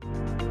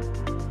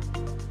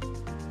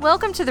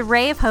Welcome to the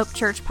Ray of Hope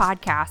Church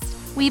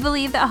podcast. We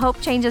believe that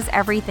hope changes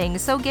everything,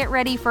 so get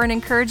ready for an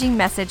encouraging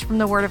message from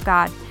the Word of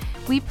God.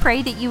 We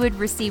pray that you would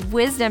receive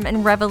wisdom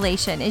and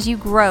revelation as you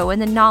grow in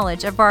the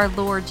knowledge of our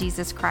Lord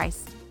Jesus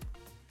Christ.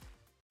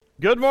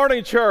 Good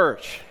morning,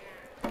 church.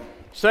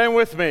 Stand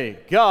with me.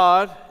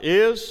 God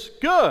is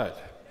good.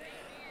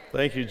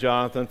 Thank you,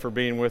 Jonathan, for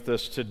being with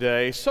us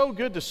today. So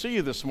good to see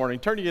you this morning.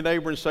 Turn to your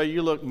neighbor and say,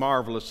 you look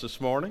marvelous this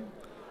morning.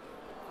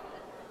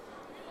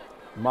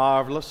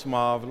 Marvelous,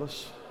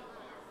 marvelous.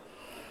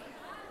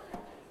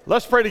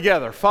 Let's pray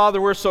together.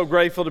 Father, we're so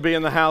grateful to be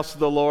in the house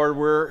of the Lord.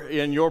 We're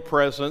in your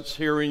presence,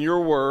 hearing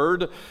your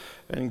word.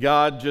 And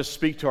God, just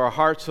speak to our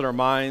hearts and our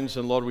minds.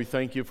 And Lord, we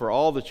thank you for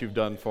all that you've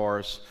done for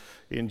us.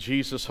 In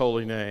Jesus'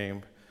 holy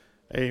name,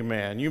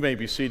 amen. You may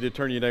be seated.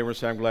 Turn to your neighbor and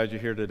say, I'm glad you're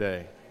here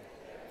today.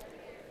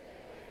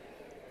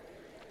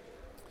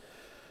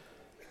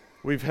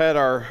 We've had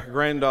our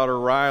granddaughter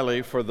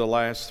Riley for the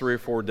last 3 or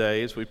 4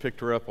 days. We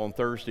picked her up on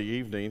Thursday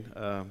evening.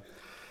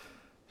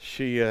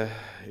 She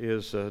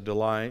is a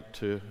delight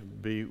to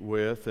be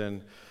with.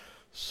 And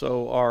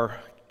so our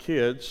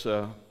kids,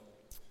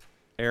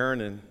 Aaron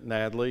and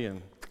Natalie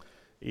and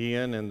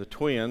Ian and the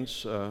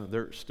twins,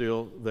 they're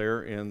still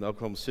there in the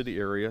Oklahoma City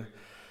area.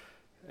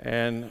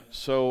 And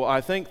so I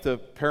think the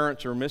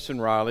parents are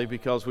missing Riley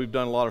because we've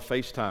done a lot of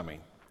FaceTiming.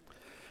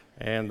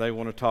 And they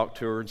want to talk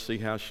to her and see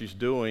how she's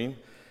doing.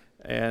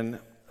 And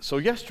so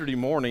yesterday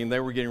morning, they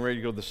were getting ready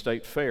to go to the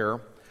state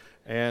fair.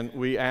 And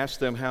we asked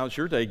them, how's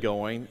your day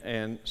going?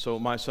 And so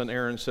my son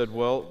Aaron said,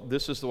 well,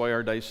 this is the way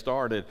our day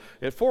started.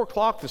 At 4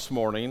 o'clock this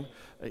morning,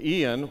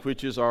 Ian,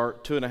 which is our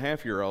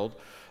 2.5-year-old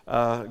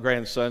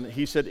grandson,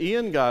 he said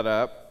Ian got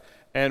up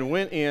and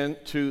went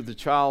into the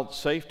child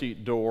safety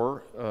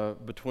door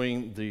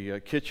between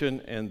the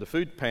kitchen and the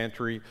food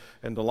pantry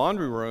and the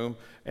laundry room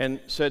and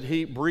said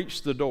he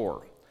breached the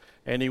door.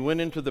 And he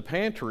went into the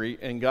pantry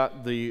and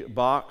got the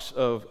box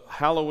of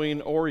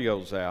Halloween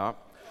Oreos out.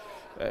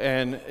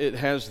 And it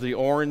has the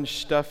orange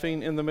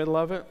stuffing in the middle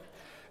of it,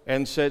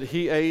 and said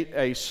he ate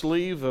a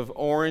sleeve of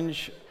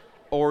orange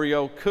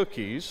Oreo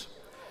cookies,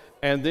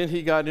 and then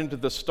he got into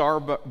the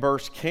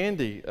Starburst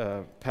candy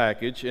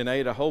package and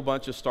ate a whole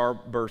bunch of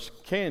Starburst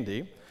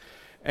candy.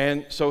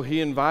 And so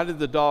he invited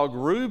the dog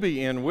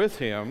Ruby in with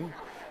him,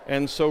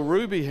 and so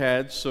Ruby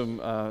had some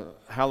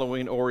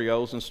Halloween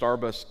Oreos and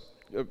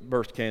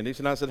Starburst candies,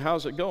 and I said,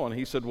 how's it going?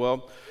 He said,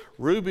 well,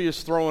 Ruby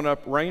is throwing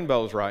up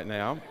rainbows right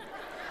now.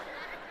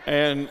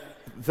 And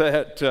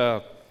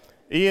that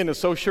Ian is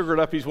so sugared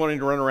up he's wanting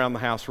to run around the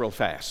house real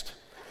fast.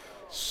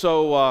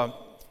 So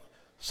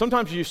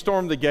sometimes you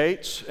storm the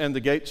gates, and the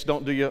gates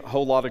don't do you a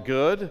whole lot of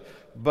good,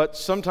 but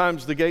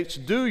sometimes the gates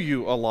do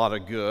you a lot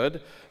of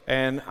good.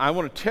 And I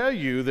want to tell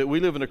you that we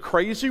live in a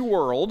crazy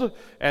world,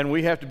 and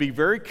we have to be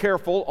very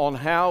careful on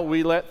how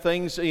we let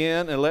things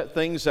in and let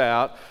things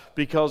out,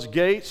 because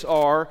gates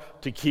are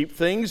to keep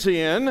things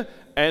in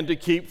and to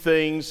keep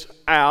things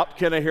out.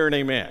 Can I hear an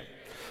amen?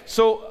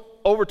 So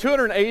over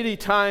 280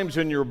 times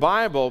in your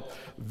Bible,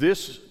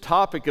 this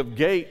topic of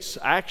gates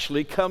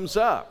actually comes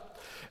up.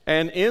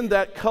 And in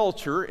that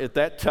culture at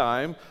that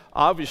time,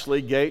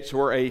 obviously gates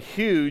were a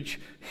huge,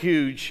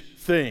 huge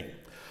thing.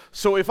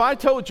 So if I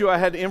told you I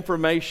had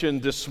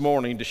information this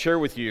morning to share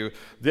with you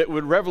that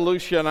would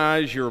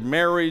revolutionize your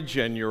marriage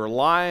and your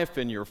life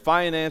and your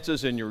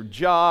finances and your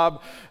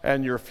job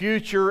and your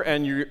future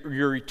and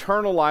your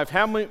eternal life,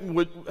 how many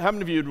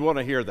of you would want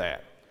to hear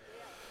that?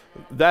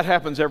 That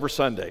happens every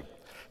Sunday.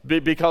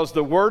 Because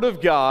the Word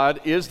of God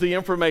is the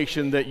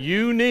information that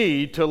you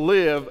need to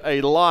live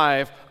a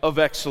life of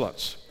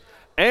excellence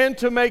and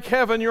to make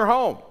heaven your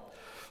home.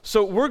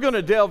 So we're going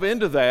to delve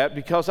into that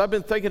because I've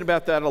been thinking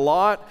about that a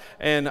lot,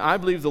 and I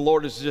believe the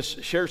Lord has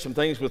just shared some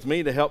things with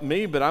me to help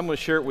me, but I'm going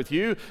to share it with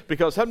you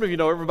because some of you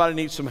know everybody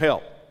needs some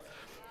help.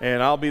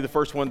 And I'll be the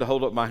first one to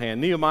hold up my hand.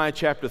 Nehemiah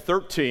chapter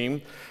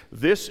 13.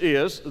 This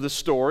is the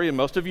story, and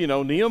most of you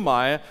know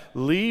Nehemiah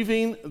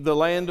leaving the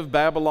land of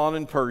Babylon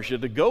and Persia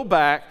to go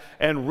back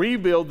and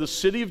rebuild the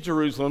city of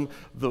Jerusalem,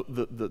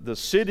 the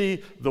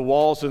city, the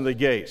walls, and the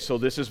gates. So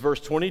this is verse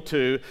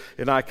 22.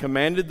 And I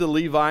commanded the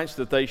Levites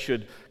that they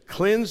should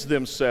cleanse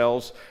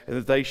themselves and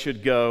that they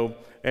should go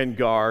and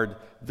guard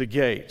the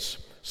gates.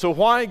 So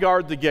why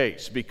guard the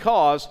gates?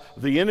 Because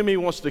the enemy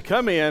wants to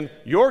come in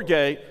your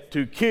gate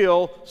to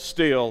kill,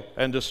 steal,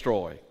 and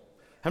destroy.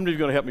 How many of you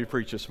are going to help me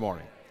preach this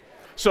morning?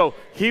 So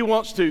he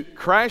wants to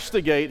crash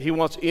the gate, he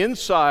wants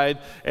inside,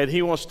 and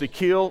he wants to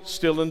kill,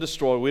 steal, and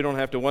destroy. We don't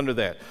have to wonder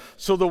that.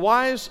 So the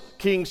wise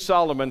King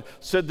Solomon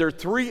said there are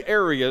 3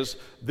 areas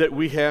that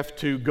we have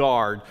to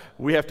guard.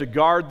 We have to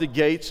guard the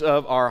gates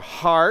of our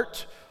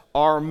heart,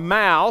 our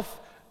mouth,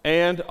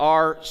 and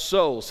our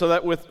soul. Say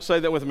that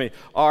with me.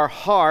 Our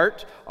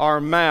heart, our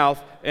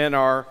mouth, and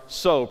our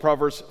soul.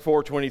 Proverbs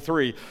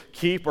 4:23.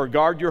 Keep or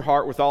guard your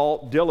heart with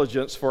all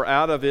diligence, for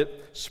out of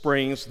it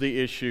springs the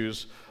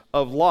issues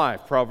of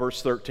life.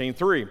 Proverbs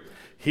 13:3.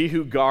 He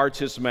who guards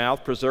his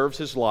mouth preserves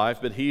his life,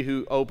 but he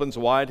who opens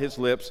wide his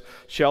lips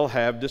shall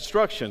have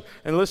destruction.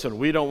 And listen,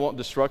 we don't want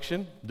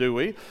destruction, do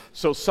we?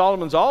 So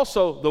Solomon's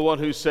also the one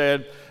who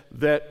said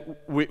that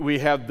we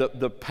have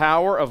the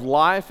power of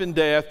life and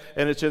death,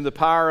 and it's in the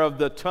power of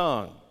the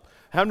tongue.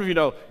 How many of you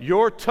know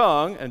your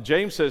tongue, and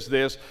James says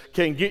this,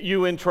 can get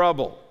you in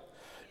trouble?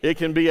 It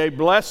can be a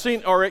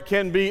blessing or it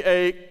can be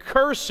a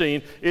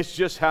cursing. It's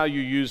just how you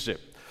use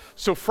it.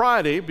 So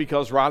Friday,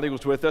 because Riley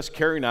was with us,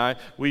 Carrie and I,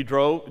 we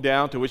drove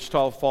down to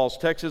Wichita Falls,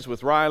 Texas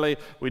with Riley.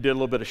 We did a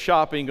little bit of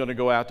shopping, going to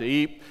go out to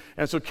eat.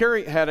 And so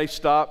Carrie had a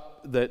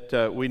stop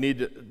that we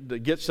needed to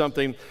get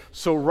something.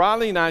 So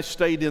Riley and I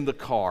stayed in the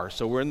car.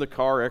 So we're in the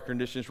car, air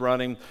conditioning's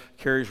running.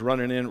 Carrie's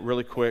running in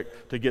really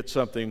quick to get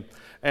something.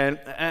 And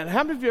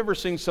how many of you ever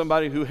seen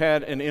somebody who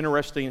had an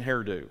interesting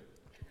hairdo?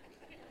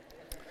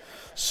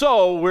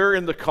 So we're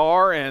in the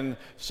car, and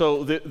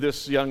so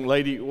this young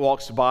lady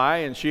walks by,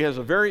 and she has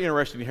a very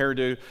interesting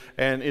hairdo,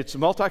 and it's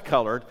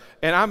multicolored.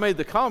 And I made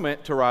the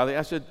comment to Riley.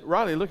 I said,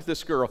 Riley, look at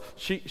this girl.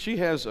 She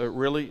has a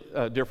really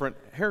different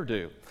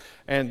hairdo.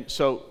 And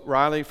so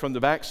Riley from the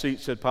back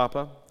seat said,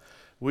 Papa,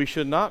 we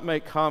should not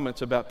make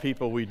comments about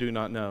people we do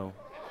not know.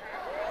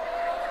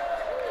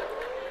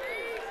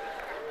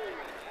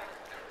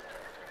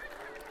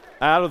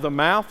 Out of the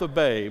mouth of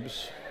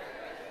babes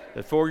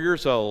at 4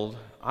 years old,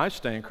 I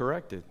stand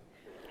corrected.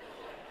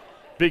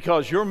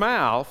 Because your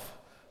mouth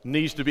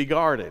needs to be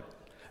guarded.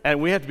 And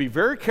we have to be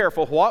very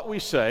careful what we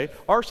say,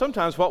 or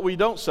sometimes what we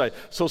don't say.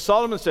 So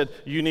Solomon said,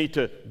 you need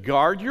to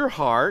guard your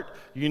heart,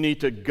 you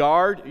need to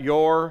guard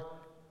your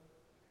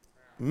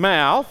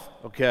mouth.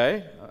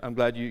 Okay, I'm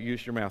glad you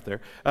used your mouth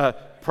there.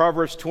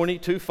 Proverbs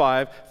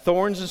 22:5,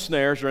 thorns and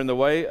snares are in the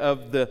way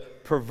of the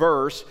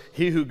perverse.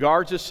 He who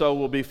guards his soul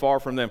will be far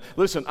from them.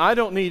 Listen, I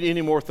don't need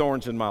any more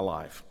thorns in my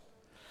life.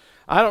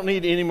 I don't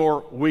need any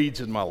more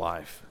weeds in my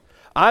life.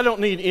 I don't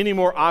need any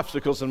more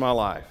obstacles in my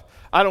life.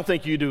 I don't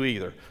think you do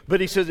either.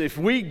 But he says if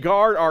we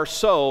guard our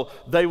soul,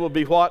 they will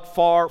be what?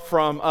 Far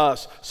from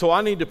us. So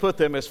I need to put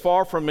them as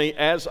far from me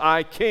as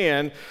I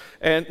can.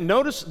 And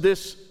notice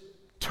this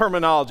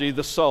terminology,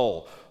 the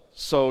soul.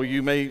 So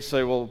you may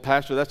say, well,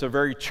 Pastor, that's a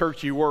very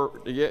churchy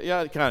word.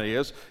 Yeah, it kind of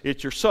is.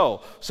 It's your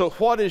soul. So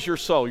what is your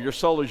soul? Your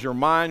soul is your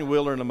mind,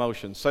 will, and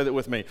emotions. Say that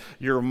with me.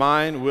 Your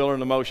mind, will,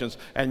 and emotions.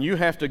 And you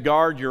have to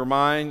guard your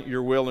mind,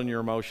 your will, and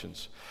your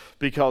emotions,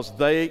 because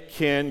they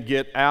can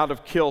get out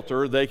of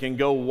kilter. They can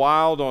go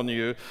wild on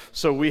you.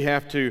 So we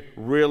have to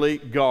really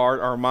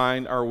guard our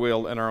mind, our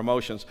will, and our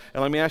emotions.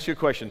 And let me ask you a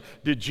question.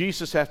 Did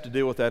Jesus have to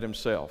deal with that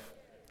himself?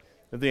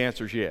 And the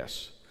answer is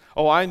yes.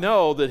 Oh, I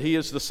know that he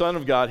is the Son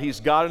of God. He's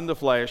God in the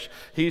flesh.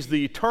 He's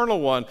the eternal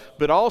one.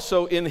 But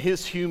also in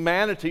his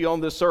humanity on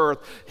this earth,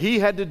 he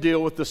had to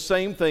deal with the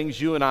same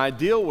things you and I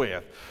deal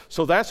with.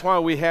 So that's why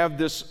we have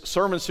this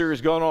sermon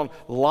series going on,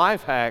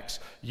 Life Hacks.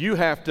 You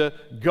have to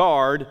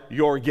guard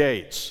your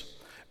gates.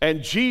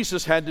 And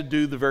Jesus had to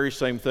do the very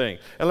same thing.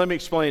 And let me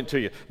explain it to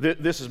you.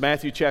 This is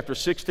Matthew chapter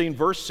 16,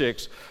 verse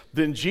 6.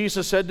 Then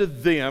Jesus said to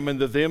them,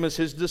 and the them is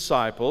his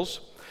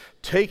disciples,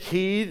 take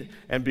heed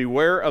and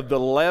beware of the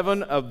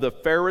leaven of the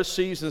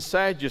Pharisees and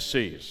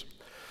Sadducees.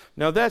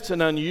 Now that's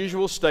an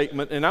unusual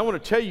statement, and I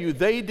want to tell you,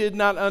 they did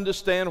not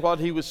understand what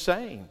he was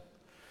saying.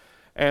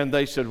 And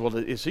they said, well,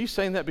 is he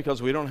saying that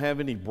because we don't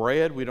have any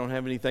bread, we don't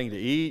have anything to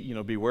eat? You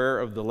know, beware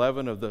of the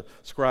leaven of the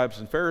scribes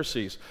and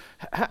Pharisees.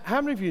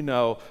 How many of you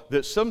know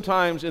that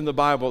sometimes in the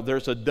Bible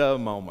there's a duh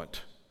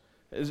moment?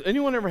 Has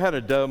anyone ever had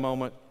a duh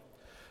moment?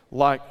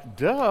 Like,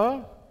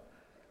 duh?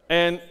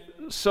 And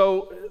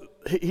so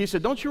he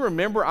said, don't you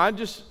remember I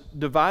just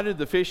divided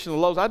the fish and the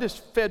loaves? I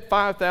just fed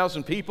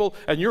 5,000 people,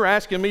 and you're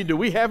asking me, do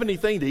we have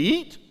anything to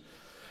eat?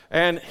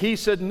 And he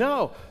said,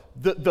 no.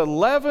 The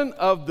leaven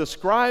of the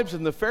scribes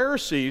and the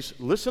Pharisees,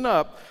 listen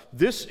up,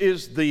 this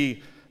is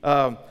the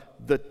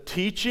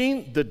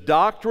teaching, the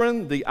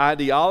doctrine, the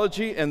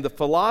ideology, and the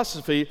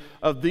philosophy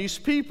of these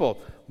people.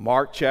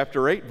 Mark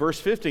chapter 8, verse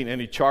 15, and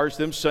he charged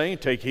them, saying,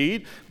 take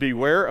heed,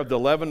 beware of the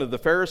leaven of the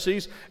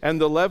Pharisees and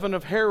the leaven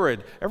of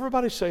Herod.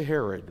 Everybody say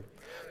Herod.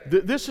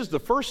 This is the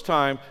first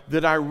time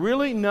that I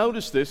really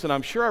noticed this, and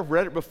I'm sure I've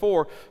read it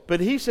before,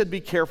 but he said,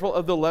 be careful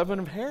of the leaven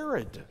of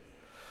Herod.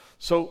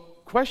 So,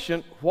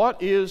 question,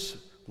 what is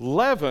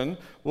leaven?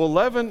 Well,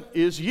 leaven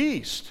is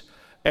yeast.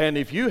 And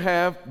if you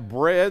have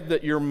bread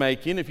that you're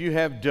making, if you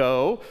have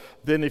dough,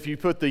 then if you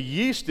put the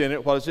yeast in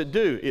it, what does it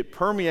do? It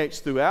permeates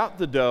throughout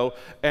the dough,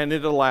 and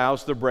it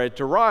allows the bread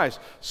to rise.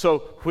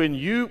 So when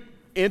you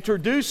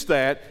introduce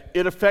that,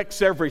 it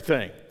affects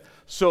everything.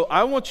 So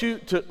I want you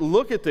to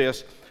look at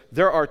this.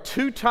 There are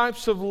two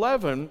types of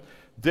leaven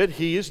that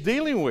he is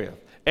dealing with,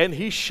 and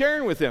he's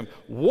sharing with them.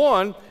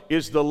 One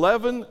is the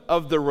leaven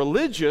of the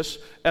religious,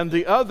 and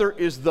the other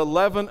is the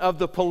leaven of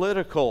the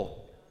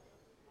political.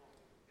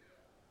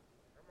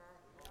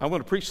 I'm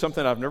going to preach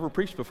something I've never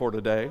preached before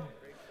today,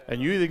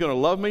 and you're either going to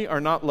love me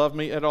or not love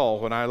me at all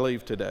when I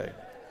leave today.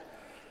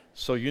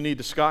 So you need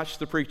to scotch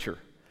the preacher.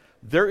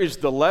 There is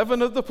the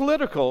leaven of the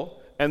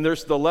political, and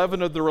there's the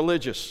leaven of the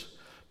religious.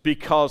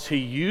 Because he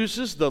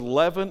uses the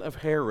leaven of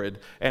Herod,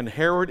 and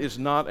Herod is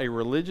not a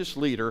religious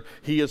leader,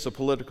 he is a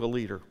political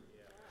leader.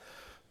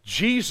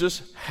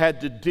 Jesus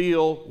had to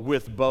deal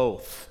with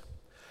both.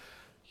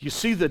 You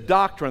see, the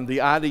doctrine,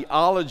 the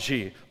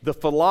ideology, the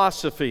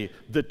philosophy,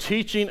 the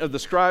teaching of the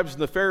scribes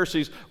and the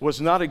Pharisees was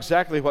not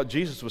exactly what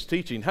Jesus was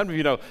teaching. How many of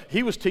you know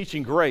he was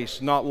teaching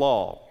grace, not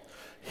law?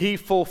 He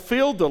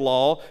fulfilled the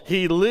law.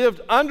 He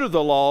lived under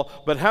the law.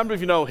 But how many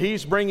of you know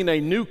he's bringing a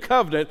new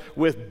covenant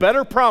with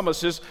better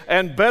promises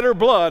and better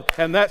blood,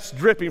 and that's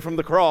dripping from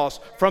the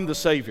cross, from the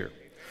Savior.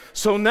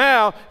 So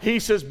now he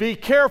says, be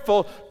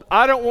careful.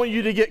 I don't want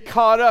you to get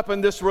caught up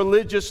in this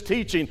religious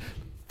teaching.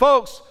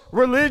 Folks,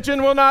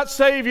 religion will not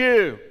save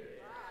you.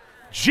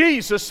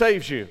 Jesus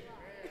saves you.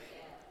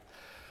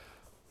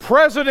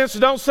 Presidents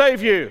don't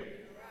save you.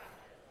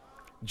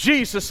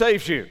 Jesus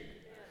saves you.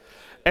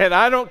 And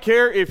I don't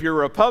care if you're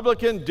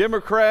Republican,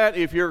 Democrat,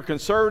 if you're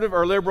conservative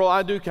or liberal.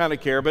 I do kind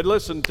of care, but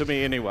listen to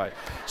me anyway.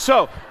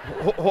 So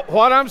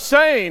what I'm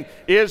saying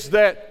is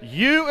that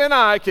you and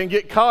I can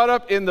get caught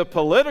up in the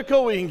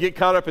political, we can get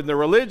caught up in the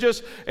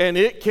religious, and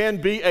it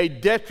can be a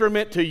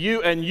detriment to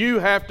you, and you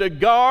have to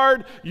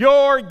guard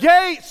your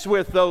gates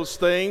with those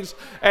things.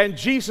 And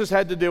Jesus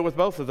had to deal with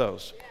both of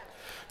those,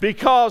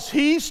 because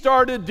he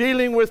started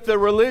dealing with the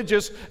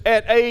religious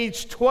at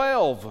age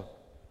 12.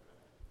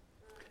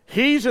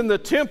 He's in the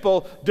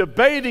temple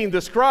debating the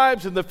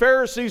scribes and the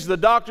Pharisees, the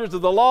doctors of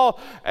the law,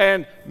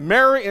 and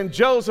Mary and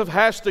Joseph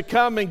has to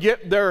come and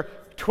get their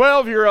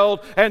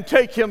 12-year-old and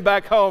take him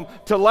back home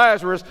to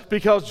Lazarus,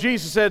 because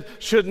Jesus said,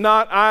 should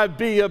not I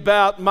be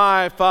about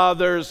my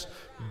Father's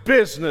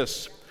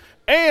business?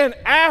 And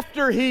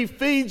after he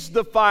feeds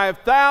the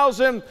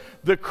 5,000,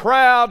 the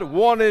crowd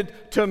wanted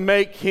to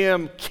make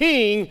him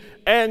king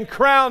and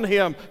crown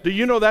him. Do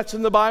you know that's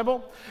in the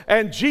Bible?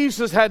 And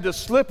Jesus had to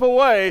slip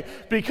away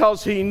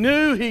because he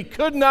knew he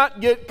could not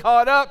get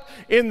caught up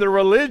in the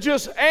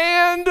religious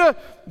and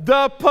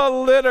the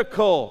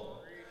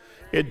political.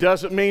 It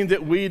doesn't mean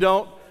that we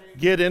don't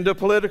get into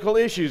political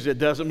issues. It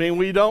doesn't mean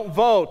we don't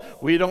vote.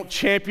 We don't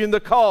champion the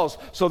cause.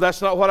 So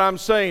that's not what I'm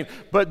saying.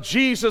 But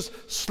Jesus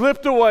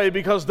slipped away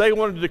because they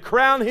wanted to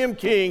crown him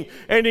king,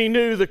 and he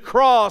knew the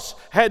cross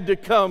had to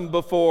come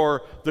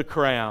before the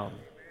crown.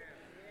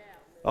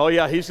 Oh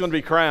yeah, he's going to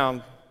be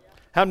crowned.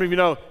 How many of you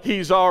know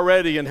he's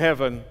already in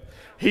heaven?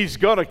 He's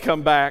going to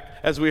come back,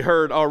 as we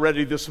heard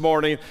already this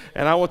morning.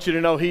 And I want you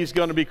to know he's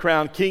going to be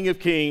crowned King of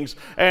Kings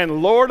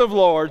and Lord of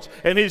Lords.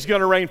 And he's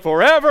going to reign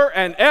forever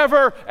and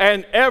ever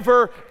and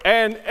ever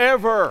and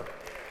ever.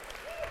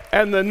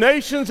 And the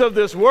nations of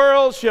this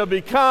world shall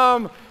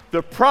become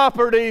the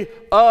property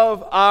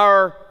of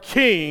our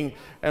King.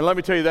 And let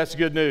me tell you, that's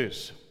good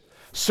news.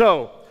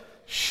 So,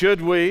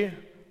 should we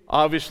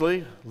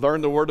obviously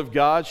learn the Word of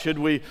God? Should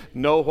we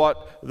know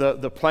what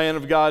the plan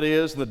of God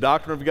is and the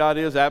doctrine of God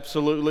is?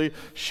 Absolutely.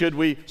 Should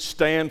we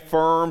stand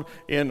firm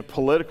in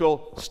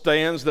political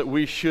stands that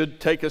we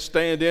should take a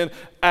stand in?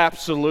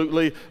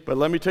 Absolutely. But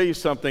let me tell you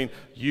something.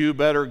 You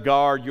better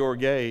guard your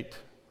gate.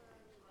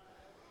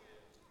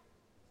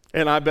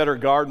 And I better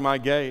guard my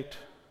gate.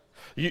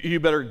 You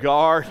better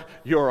guard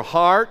your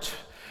heart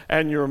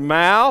and your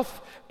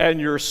mouth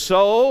and your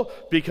soul,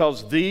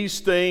 because these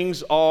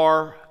things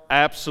are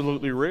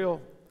absolutely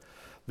real.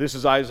 This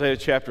is Isaiah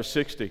chapter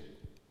 60,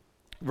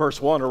 verse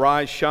 1.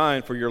 Arise,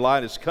 shine, for your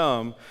light has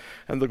come,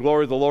 and the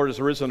glory of the Lord is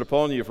risen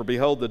upon you. For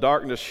behold, the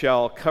darkness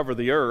shall cover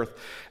the earth,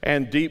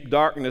 and deep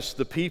darkness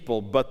the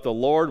people. But the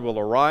Lord will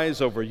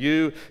arise over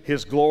you.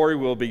 His glory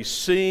will be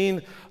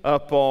seen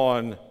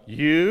upon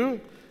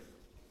you.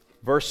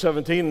 Verse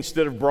 17,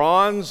 instead of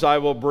bronze, I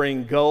will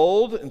bring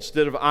gold.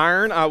 Instead of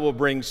iron, I will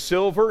bring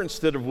silver.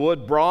 Instead of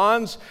wood,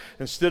 bronze.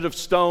 Instead of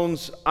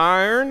stones,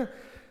 iron.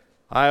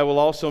 I will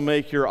also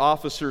make your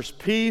officers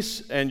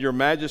peace and your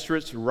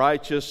magistrates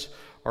righteous.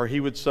 Or he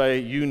would say,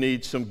 you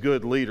need some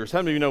good leaders. How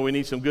many of you know we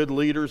need some good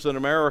leaders in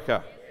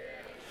America?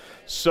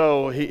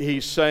 So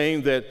he's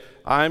saying that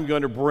I'm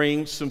going to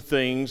bring some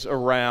things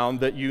around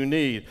that you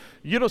need.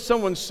 You know,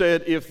 someone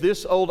said, if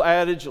this old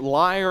adage,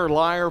 liar,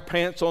 liar,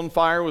 pants on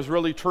fire, was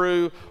really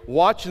true,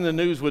 watching the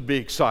news would be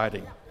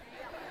exciting.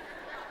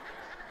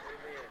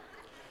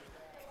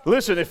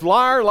 Listen, if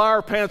liar,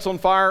 liar, pants on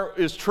fire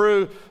is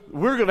true,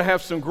 we're going to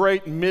have some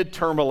great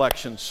midterm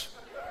elections.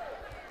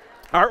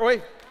 Aren't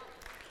we?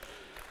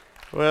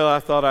 Well, I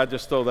thought I'd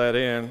just throw that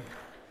in.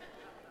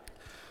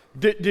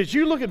 Did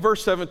you look at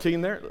verse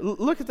 17 there?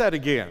 Look at that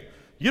again.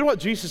 You know what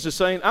Jesus is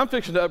saying? I'm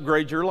fixing to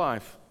upgrade your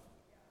life.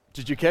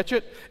 Did you catch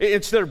it?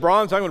 Instead of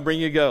bronze, I'm going to bring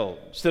you gold.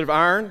 Instead of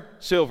iron,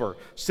 silver.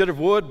 Instead of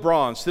wood,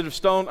 bronze. Instead of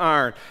stone,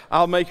 iron.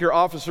 I'll make your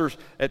officers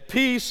at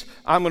peace.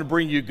 I'm going to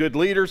bring you good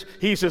leaders.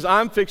 He says,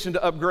 I'm fixing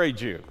to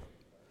upgrade you.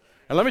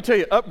 And let me tell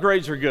you,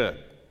 upgrades are good.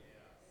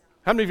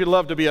 How many of you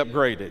love to be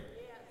upgraded?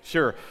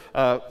 Sure.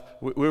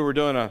 We were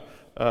doing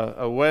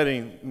a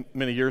wedding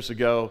many years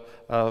ago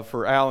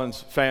for Alan's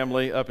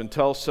family up in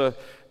Tulsa,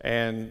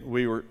 and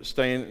we were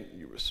staying,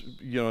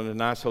 in a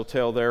nice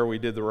hotel there. We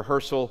did the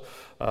rehearsal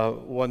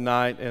one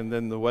night, and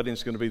then the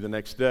wedding's going to be the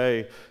next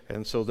day,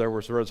 and so there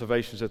was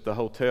reservations at the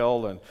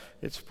hotel, and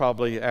it's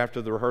probably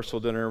after the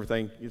rehearsal dinner and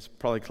everything, it's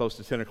probably close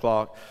to 10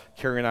 o'clock.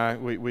 Carrie and I,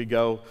 we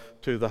go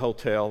to the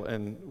hotel,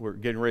 and we're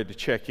getting ready to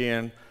check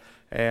in,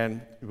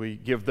 And we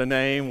give the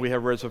name, we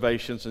have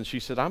reservations, and she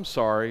said, I'm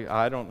sorry,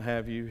 I don't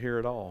have you here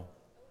at all.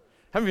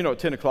 How many of you know at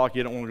 10 o'clock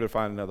you don't want to go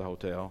find another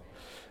hotel?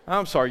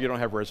 I'm sorry, you don't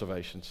have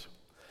reservations.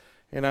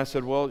 And I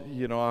said, well,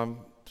 I'm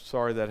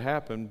sorry that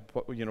happened.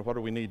 What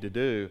do we need to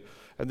do?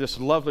 And this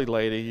lovely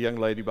lady, young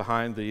lady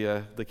behind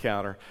the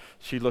counter,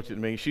 she looked at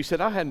me. She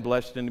said, I hadn't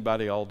blessed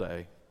anybody all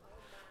day.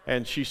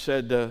 And she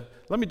said,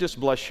 let me just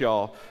bless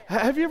y'all.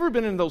 Have you ever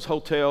been in those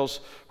hotels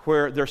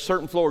where there are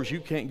certain floors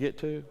you can't get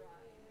to?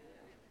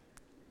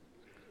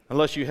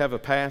 Unless you have a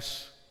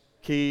pass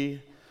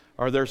key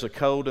or there's a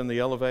code in the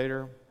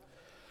elevator.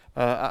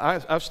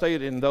 I've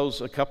stayed in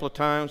those a couple of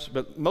times,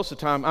 but most of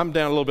the time I'm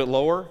down a little bit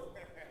lower.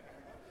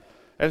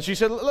 And she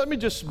said, let me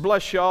just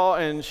bless y'all.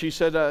 And she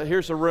said,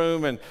 here's a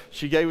room. And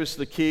she gave us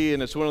the key.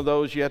 And it's one of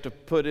those you have to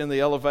put in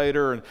the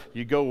elevator. And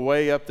you go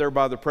way up there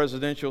by the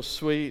presidential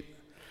suite.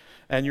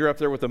 And you're up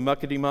there with the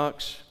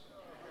muckety-mucks.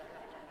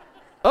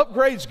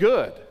 Upgrade's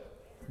good.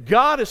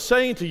 God is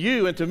saying to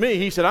you and to me,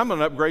 He said, I'm going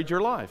to upgrade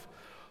your life.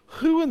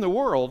 Who in the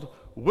world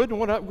wouldn't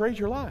want to upgrade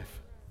your life?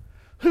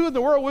 Who in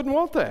the world wouldn't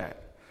want that?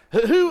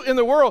 Who in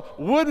the world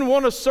wouldn't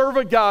want to serve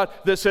a God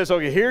that says,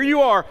 okay, here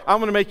you are, I'm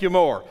going to make you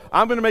more.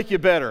 I'm going to make you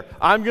better.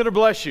 I'm going to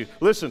bless you.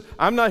 Listen,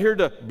 I'm not here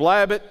to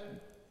blab it,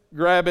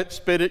 grab it,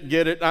 spit it,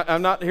 get it.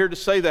 I'm not here to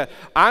say that.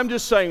 I'm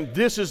just saying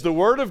this is the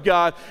Word of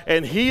God,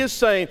 and He is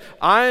saying,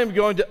 I am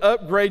going to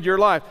upgrade your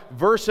life.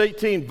 Verse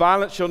 18,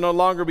 violence shall no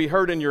longer be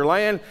heard in your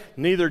land,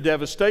 neither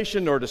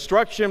devastation nor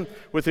destruction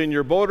within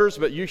your borders,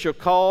 but you shall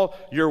call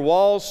your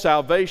walls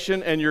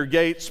salvation and your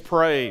gates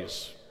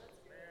praise.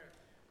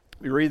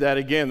 We read that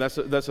again. That's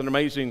an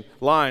amazing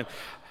line.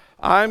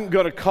 I'm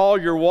going to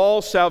call your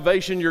walls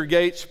salvation, your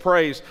gates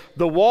praise.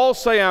 The walls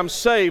say I'm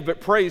saved,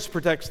 but praise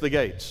protects the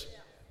gates.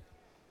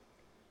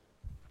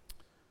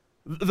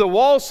 The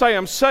walls say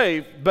I'm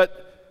saved,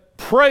 but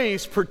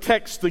praise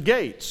protects the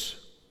gates.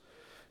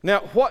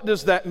 Now, what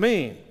does that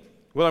mean?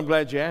 Well, I'm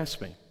glad you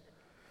asked me.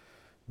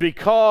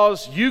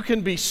 Because you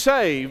can be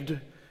saved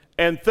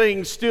and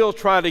things still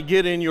try to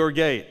get in your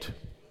gate.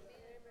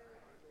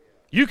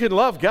 You can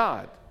love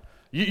God.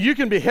 You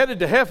can be headed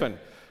to heaven,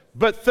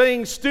 but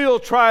things still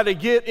try to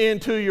get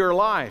into your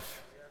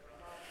life.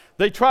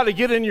 They try to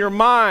get in your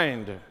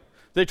mind.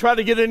 They try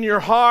to get in your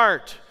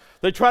heart.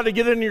 They try to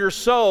get into your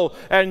soul.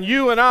 And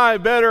you and I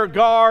better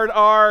guard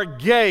our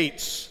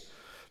gates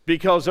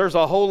because there's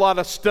a whole lot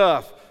of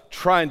stuff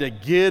trying to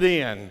get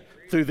in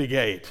through the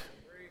gate.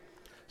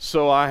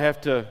 So I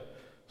have to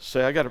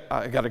say, I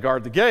got to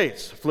guard the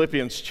gates.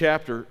 Philippians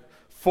chapter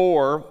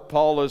 4,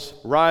 Paul is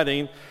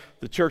writing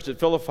the church at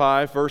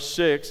Philippi, verse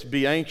 6,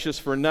 be anxious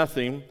for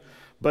nothing,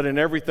 but in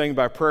everything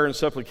by prayer and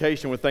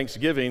supplication with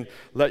thanksgiving,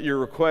 let your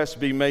requests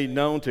be made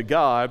known to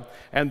God,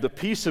 and the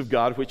peace of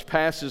God, which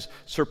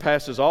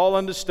surpasses all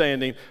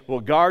understanding, will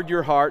guard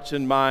your hearts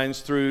and minds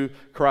through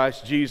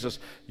Christ Jesus.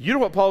 You know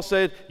what Paul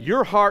said?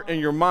 Your heart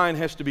and your mind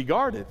has to be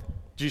guarded.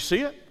 Do you see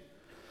it?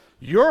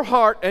 Your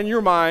heart and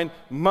your mind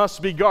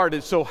must be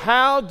guarded. So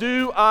how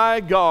do I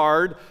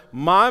guard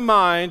my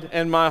mind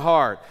and my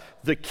heart?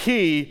 The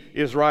key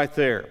is right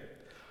there.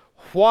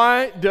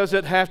 Why does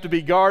it have to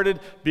be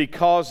guarded?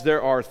 Because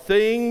there are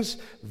things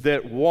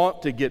that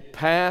want to get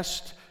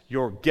past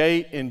your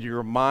gate into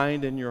your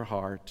mind and your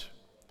heart.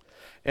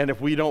 And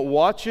if we don't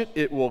watch it,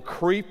 it will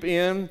creep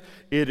in.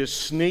 It is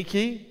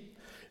sneaky.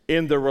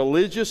 In the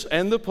religious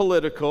and the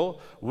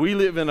political, we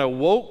live in a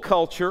woke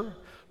culture.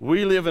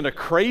 We live in a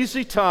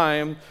crazy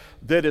time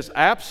that is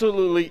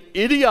absolutely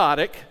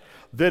idiotic,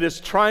 that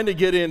is trying to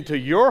get into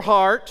your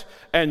heart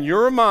and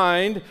your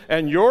mind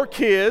and your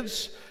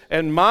kids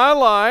and my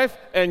life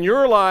and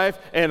your life,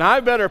 and I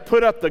better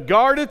put up the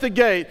guard at the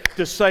gate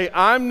to say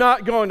I'm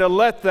not going to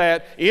let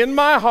that in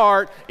my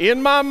heart,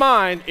 in my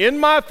mind, in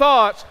my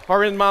thoughts,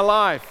 or in my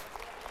life.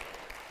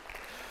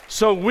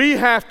 So we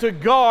have to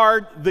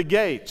guard the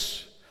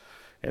gates.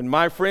 And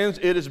my friends,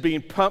 it is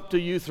being pumped to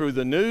you through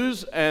the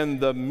news and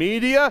the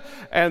media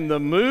and the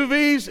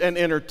movies and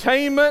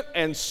entertainment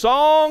and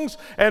songs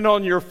and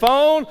on your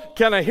phone.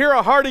 Can I hear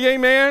a hearty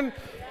amen?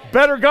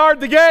 Better guard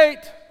the gate.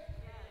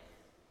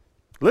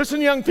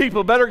 Listen, young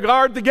people, better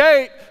guard the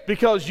gate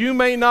because you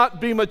may not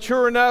be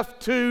mature enough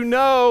to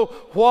know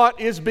what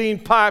is being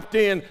piped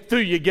in through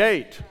your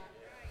gate.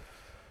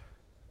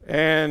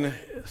 And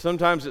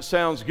sometimes it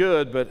sounds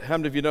good, but how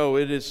many of you know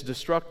it is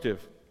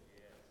destructive?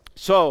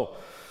 So,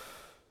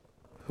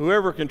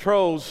 whoever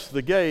controls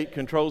the gate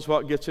controls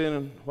what gets in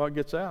and what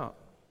gets out.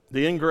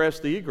 The ingress,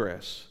 the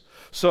egress.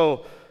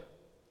 So,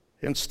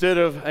 instead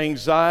of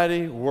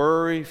anxiety,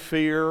 worry,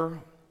 fear,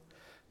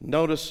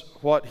 notice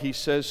what he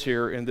says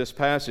here in this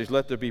passage.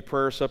 Let there be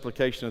prayer,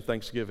 supplication, and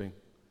thanksgiving.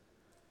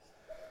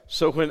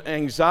 So when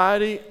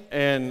anxiety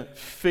and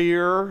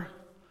fear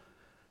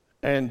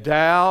and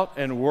doubt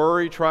and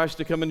worry tries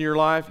to come into your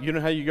life, you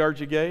know how you guard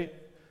your gate?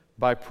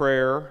 By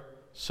prayer,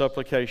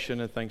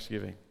 supplication, and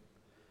thanksgiving.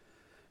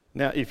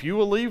 Now, if you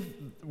will leave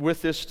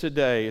with this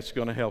today, it's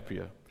going to help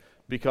you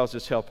because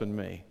it's helping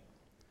me.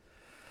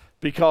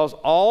 Because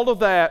all of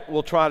that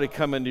will try to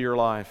come into your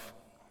life.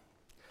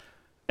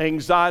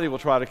 Anxiety will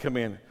try to come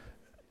in.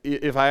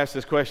 if I ask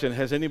this question,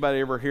 has anybody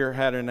ever here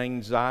had an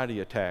anxiety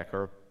attack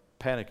or a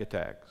panic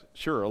attack?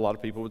 Sure, a lot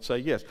of people would say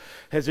yes.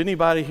 Has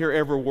anybody here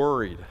ever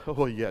worried?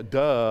 Oh, yeah,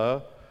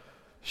 duh.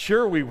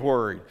 Sure, we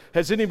worried.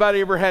 Has anybody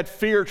ever had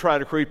fear try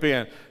to creep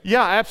in?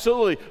 Yeah,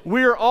 absolutely.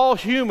 We're all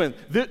human.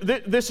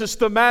 This is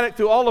thematic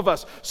through all of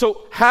us.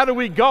 So how do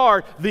we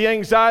guard the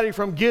anxiety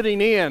from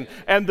getting in,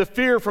 and the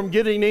fear from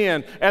getting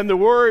in, and the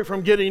worry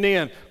from getting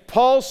in?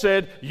 Paul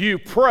said, you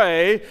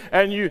pray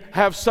and you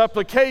have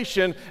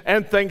supplication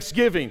and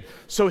thanksgiving.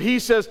 So he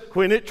says,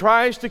 when it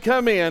tries to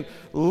come in,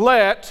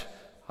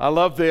 I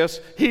love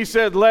this, he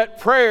said, let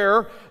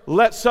prayer,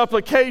 let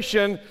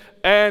supplication,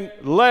 and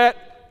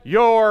let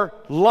your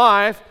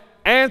life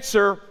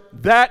answer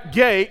that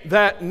gate,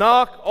 that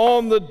knock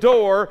on the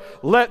door.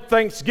 Let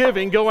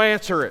thanksgiving go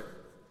answer it.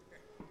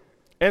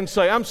 And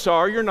say, I'm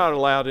sorry, you're not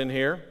allowed in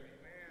here.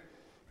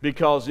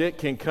 Because it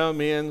can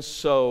come in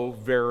so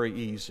very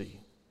easy.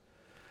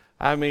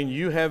 I mean,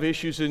 you have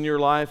issues in your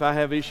life. I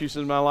have issues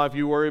in my life.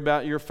 You worry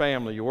about your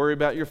family. You worry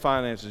about your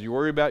finances. You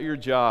worry about your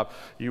job.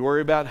 You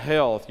worry about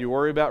health. You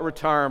worry about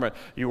retirement.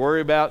 You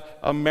worry about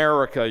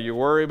America. You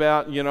worry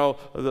about,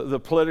 the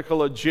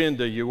political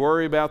agenda. You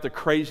worry about the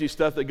crazy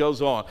stuff that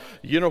goes on.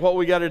 You know what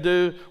we got to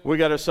do? We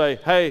got to say,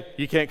 hey,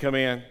 you can't come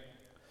in.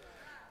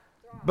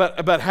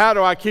 But how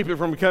do I keep it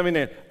from coming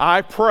in?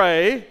 I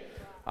pray,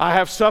 I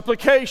have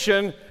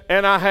supplication,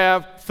 and I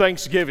have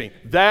thanksgiving.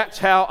 That's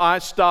how I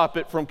stop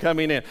it from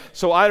coming in.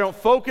 So I don't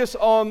focus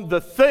on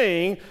the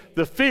thing,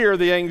 the fear,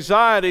 the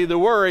anxiety, the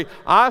worry.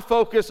 I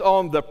focus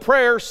on the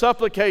prayer,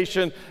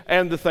 supplication,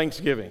 and the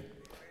thanksgiving.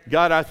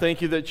 God, I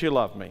thank you that you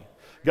love me.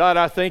 God,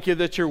 I thank you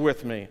that you're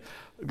with me.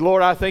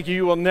 Lord, I thank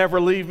you will never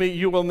leave me.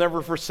 You will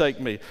never forsake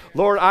me.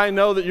 Lord, I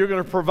know that you're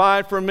going to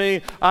provide for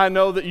me. I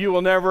know that you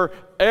will never,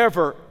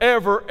 ever,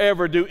 ever,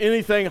 ever do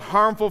anything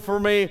harmful for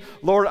me.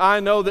 Lord, I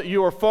know that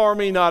you are for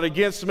me, not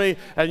against me.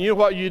 And you know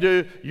what you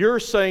do?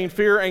 You're saying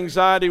fear,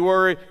 anxiety,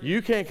 worry.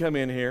 You can't come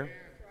in here.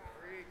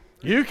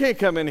 You can't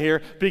come in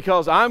here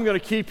because I'm going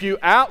to keep you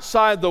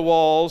outside the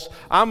walls.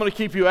 I'm going to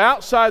keep you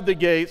outside the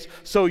gates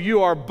so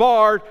you are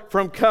barred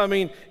from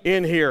coming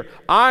in here.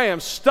 I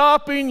am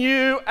stopping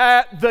you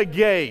at the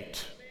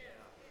gate.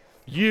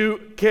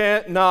 You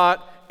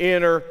cannot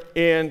enter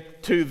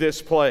into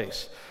this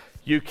place.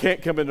 You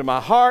can't come into my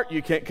heart.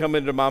 You can't come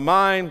into my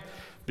mind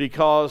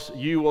because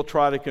you will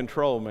try to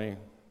control me.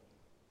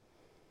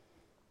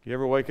 You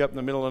ever wake up in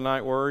the middle of the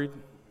night worried?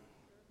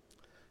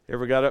 You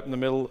ever got up in the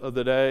middle of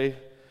the day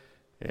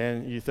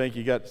and you think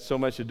you got so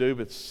much to do,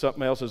 but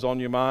something else is on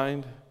your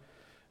mind?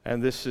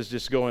 And this is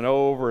just going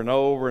over and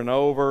over and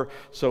over.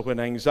 So when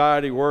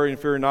anxiety, worry, and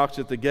fear knocks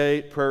at the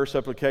gate, prayer,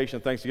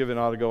 supplication, thanksgiving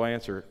ought to go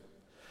answer it.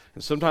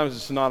 And sometimes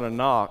it's not a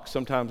knock.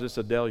 Sometimes it's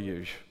a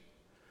deluge.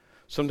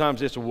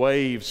 Sometimes it's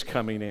waves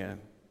coming in.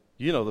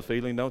 You know the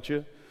feeling, don't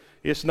you?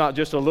 It's not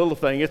just a little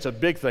thing, it's a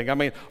big thing. I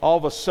mean, all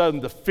of a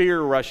sudden the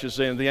fear rushes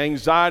in, the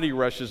anxiety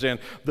rushes in,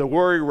 the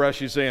worry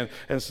rushes in.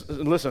 And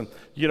listen,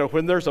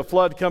 when there's a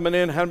flood coming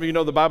in, how many of you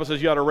know the Bible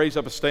says you ought to raise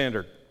up a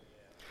standard?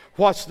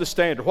 What's the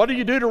standard? What do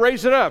you do to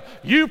raise it up?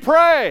 You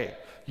pray.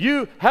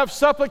 You have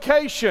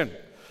supplication.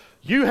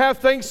 You have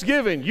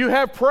thanksgiving. You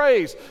have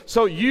praise.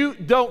 So you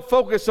don't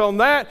focus on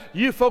that.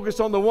 You focus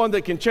on the one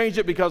that can change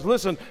it because,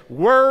 listen,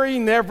 worry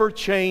never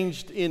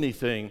changed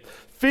anything.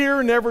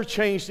 Fear never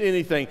changed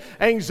anything.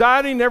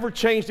 Anxiety never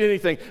changed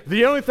anything.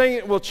 The only thing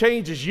it will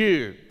change is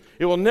you.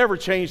 It will never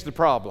change the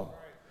problem.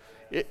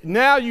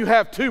 Now you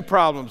have two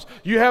problems.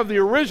 You have the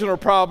original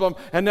problem,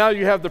 and now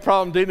you have the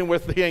problem dealing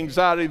with the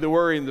anxiety, the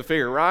worry, and the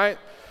fear, right?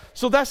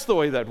 So that's the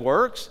way that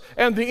works.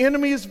 And the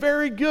enemy is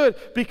very good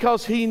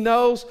because he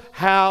knows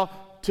how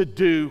to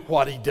do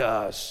what he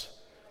does.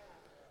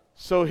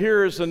 So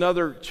here's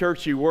another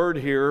churchy word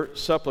here,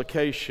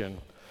 supplication.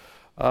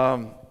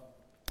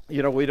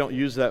 We don't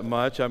use that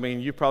much. I mean,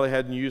 you probably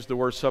hadn't used the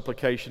word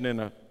supplication in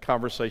a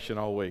conversation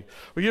all week.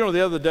 Well,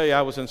 the other day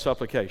I was in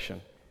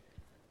supplication.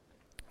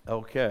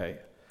 Okay.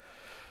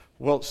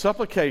 Well,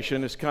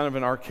 supplication is kind of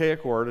an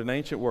archaic word, an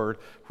ancient word,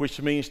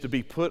 which means to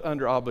be put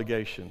under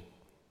obligation.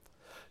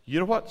 You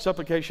know what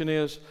supplication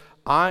is?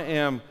 I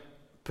am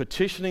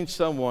petitioning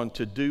someone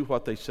to do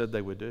what they said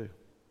they would do.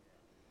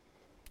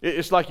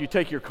 It's like you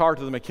take your car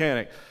to the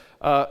mechanic.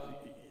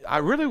 I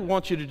really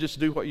want you to just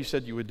do what you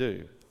said you would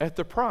do. At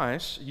the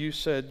price you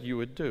said you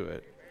would do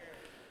it.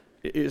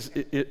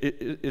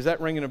 Is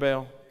that ringing a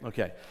bell?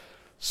 Okay.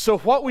 So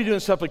what we do in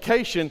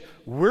supplication,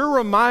 we're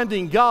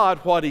reminding God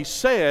what he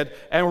said,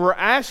 and we're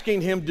asking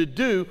him to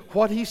do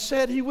what he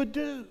said he would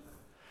do.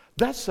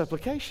 That's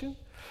supplication.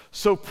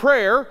 So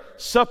prayer,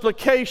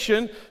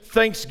 supplication,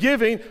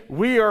 thanksgiving,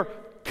 we are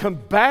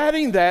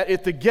combating that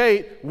at the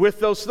gate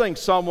with those things.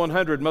 Psalm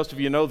 100, most of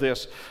you know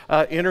this.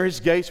 Enter his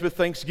gates with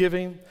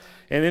thanksgiving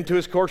and into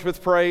his courts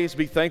with praise.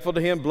 Be thankful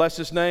to him, bless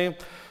his name.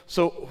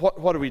 So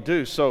what do we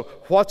do? So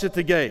what's at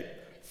the gate?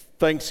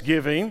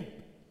 Thanksgiving,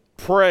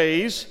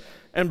 praise,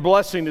 and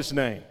blessing his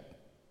name.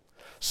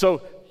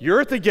 So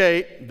you're at the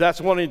gate, that's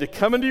wanting to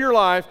come into your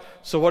life.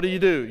 So what do?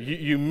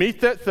 You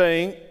meet that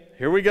thing.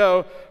 here we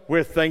go,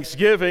 with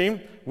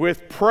thanksgiving,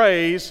 with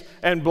praise,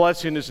 and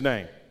blessing His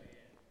name.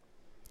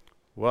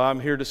 Well, I'm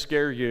here to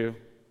scare you.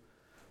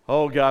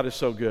 Oh, God is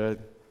so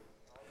good.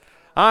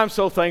 I'm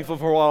so thankful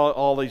for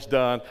all He's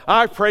done.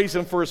 I praise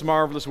Him for His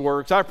marvelous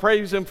works. I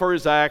praise Him for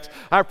His acts.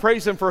 I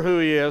praise Him for who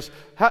He is.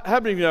 How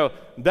many of you know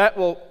that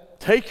will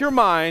take your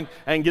mind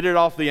and get it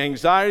off the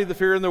anxiety, the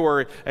fear, and the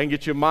worry, and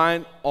get your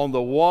mind on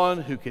the one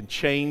who can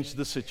change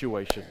the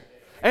situation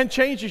and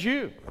changes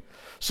you.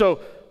 So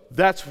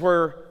that's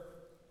where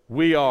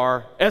we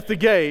are at the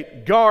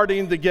gate,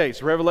 guarding the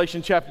gates.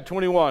 Revelation chapter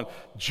 21.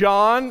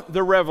 John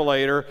the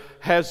Revelator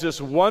has this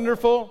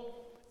wonderful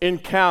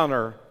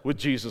encounter with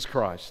Jesus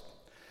Christ.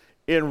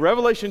 In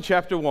Revelation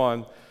chapter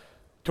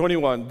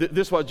 21,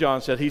 this is what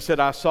John said. He said,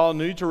 I saw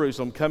New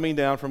Jerusalem coming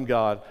down from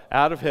God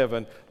out of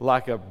heaven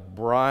like a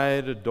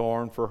bride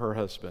adorned for her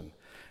husband.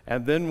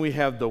 And then we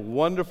have the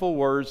wonderful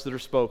words that are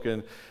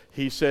spoken.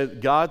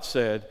 God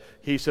said,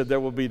 there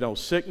will be no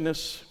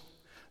sickness.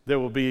 There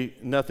will be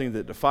nothing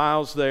that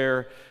defiles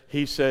there.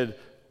 He said,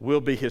 we'll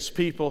be His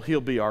people.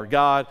 He'll be our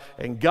God.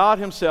 And God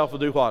Himself will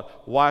do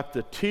what? Wipe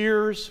the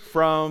tears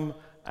from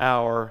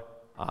our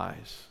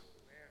eyes.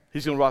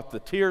 He's going to wipe the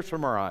tears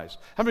from our eyes.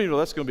 How many of you know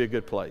that's going to be a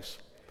good place?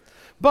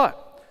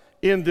 But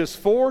in this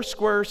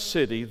 4-square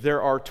city,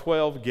 there are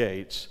 12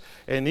 gates,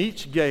 and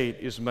each gate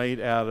is made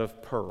out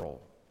of pearl.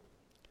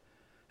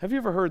 Have you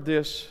ever heard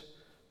this?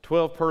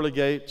 12 pearly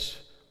gates,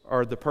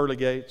 or the pearly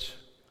gates?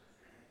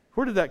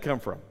 Where did that come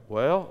from?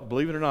 Well,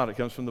 believe it or not, it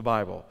comes from the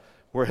Bible.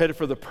 We're headed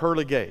for the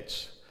pearly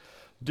gates.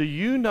 Do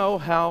you know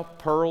how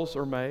pearls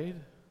are made?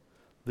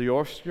 The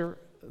oyster,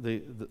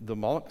 the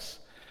mollusks,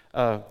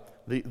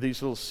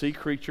 these little sea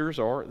creatures,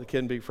 or they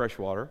can be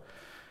freshwater.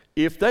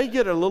 If they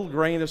get a little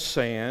grain of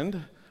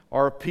sand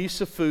or a piece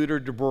of food or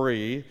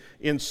debris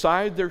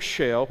inside their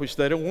shell, which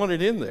they don't want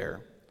it in there,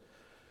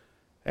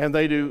 and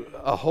they do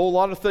a whole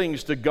lot of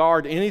things to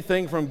guard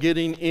anything from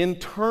getting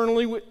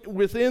internally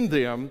within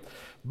them,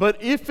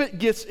 but if it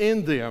gets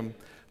in them,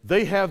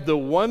 they have the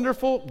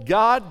wonderful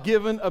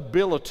God-given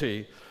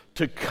ability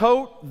to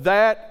coat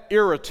that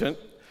irritant,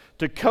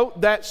 to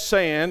coat that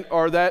sand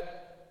or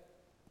that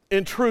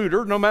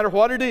intruder, no matter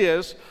what it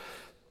is,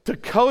 to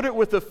coat it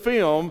with a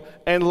film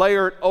and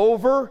layer it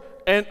over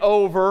and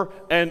over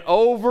and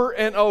over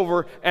and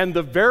over, and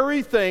the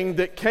very thing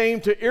that came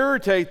to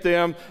irritate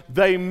them,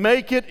 they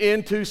make it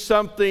into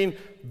something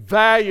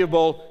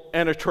valuable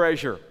and a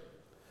treasure.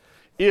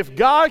 If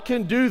God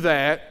can do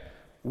that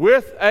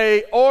with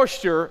an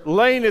oyster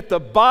laying at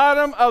the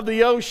bottom of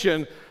the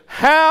ocean,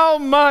 how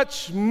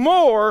much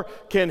more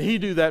can He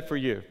do that for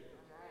you?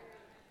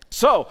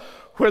 So,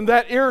 when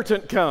that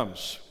irritant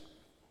comes,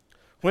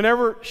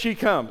 whenever he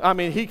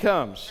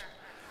comes,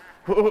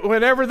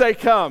 whenever they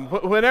come,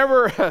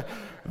 whenever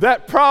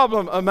that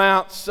problem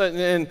amounts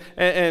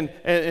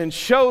and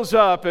shows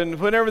up, and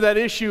whenever that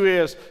issue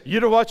is, you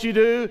know what you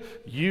do?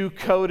 You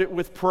coat it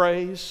with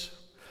praise.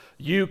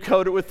 You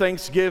coat it with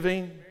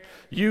thanksgiving.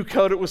 You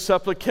coat it with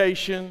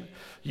supplication.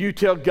 You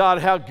tell God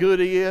how good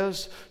He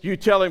is. You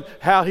tell Him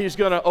how He's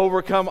going to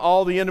overcome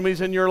all the enemies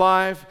in your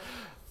life.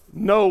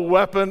 No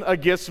weapon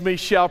against me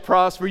shall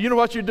prosper. You know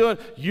what you're doing?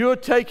 You're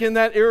taking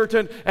that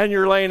irritant and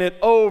you're laying it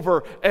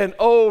over and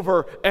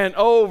over and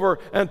over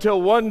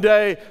until one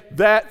day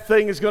that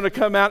thing is going to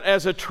come out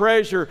as a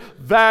treasure,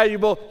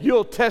 valuable.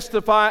 You'll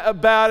testify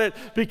about it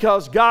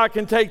because God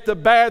can take the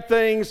bad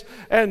things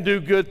and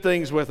do good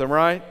things with them,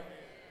 right?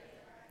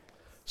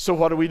 So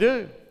what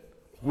do?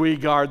 We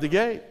guard the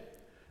gate.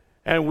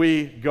 And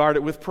we guard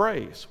it with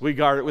praise. We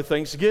guard it with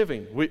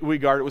thanksgiving. We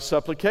guard it with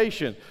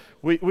supplication.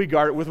 We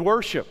guard it with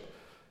worship.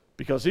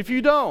 Because if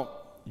you don't,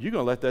 you're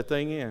going to let that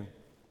thing in.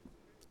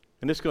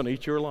 And it's going to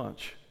eat your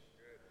lunch.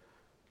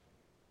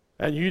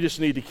 And you just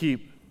need to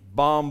keep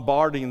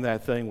bombarding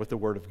that thing with the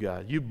Word of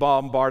God. You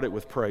bombard it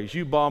with praise.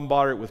 You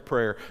bombard it with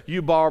prayer.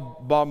 You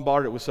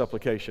bombard it with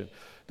supplication.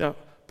 Now,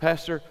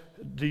 Pastor,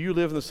 do you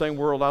live in the same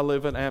world I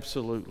live in?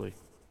 Absolutely.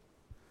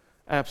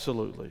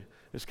 Absolutely.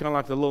 It's kind of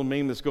like the little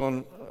meme that's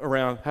going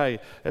around, hey,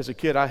 as a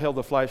kid, I held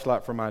the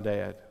flashlight for my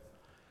dad.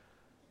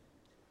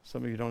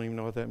 Some of you don't even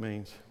know what that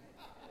means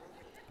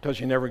because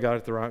you never got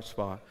it the right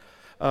spot.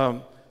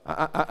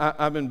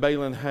 I've been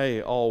baling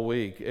hay all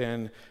week,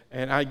 and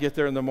I get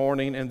there in the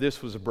morning, and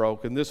this was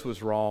broke, and this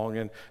was wrong,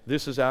 and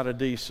this is out of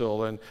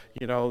diesel, and,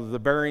 you know, the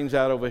bearing's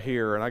out over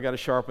here, and I got to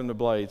sharpen the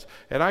blades.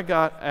 And I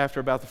got, after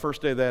about the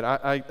first day of that,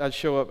 I'd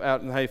show up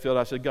out in the hayfield.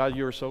 I said, God,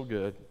 you are so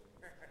good.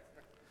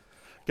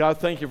 God,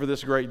 thank you for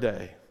this great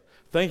day.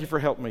 Thank you for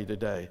helping me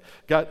today.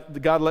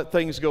 God, let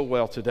things go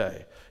well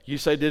today. You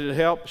say, did it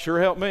help?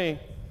 Sure helped me.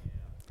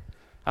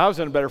 I was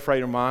in a better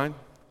frame of mind.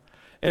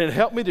 And it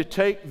helped me to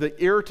take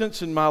the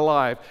irritants in my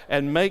life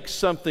and make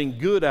something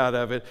good out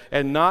of it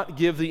and not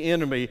give the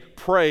enemy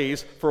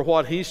praise for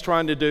what he's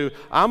trying to do.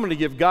 I'm going to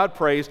give God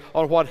praise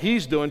on what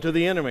He's doing to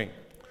the enemy.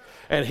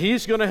 And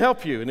He's going to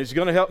help you, and He's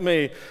going to help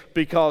me,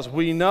 because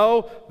we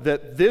know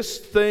that this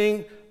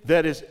thing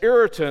that is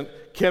irritant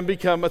can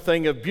become a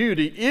thing of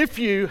beauty if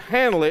you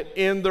handle it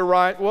in the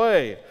right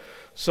way.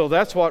 So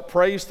that's what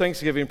praise,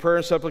 thanksgiving, prayer,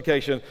 and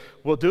supplication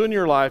will do in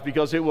your life,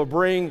 because it will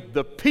bring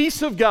the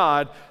peace of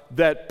God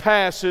that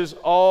passes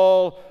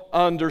all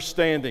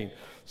understanding.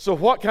 So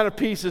what kind of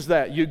peace is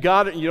that? You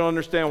got it and you don't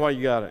understand why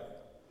you got it.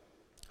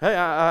 Hey,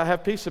 I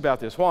have peace about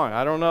this. Why?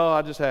 I don't know.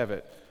 I just have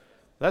it.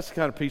 That's the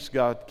kind of peace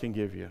God can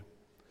give you.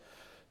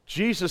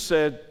 Jesus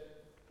said,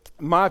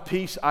 my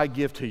peace I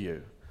give to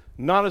you,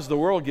 not as the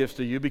world gives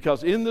to you,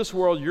 because in this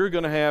world you're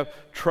going to have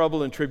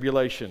trouble and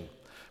tribulation.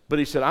 But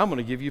he said, I'm going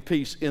to give you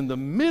peace in the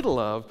middle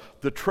of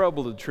the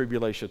trouble and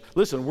tribulation.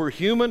 Listen, we're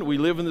human. We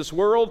live in this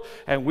world,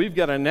 and we've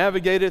got to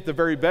navigate it the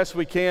very best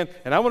we can.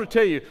 And I want to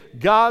tell you,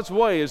 God's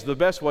way is the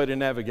best way to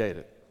navigate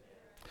it.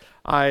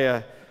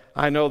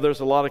 I know there's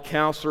a lot of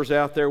counselors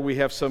out there. We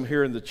have some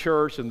here in the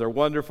church, and they're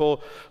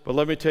wonderful. But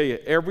let me tell you,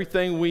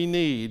 everything we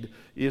need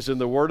is in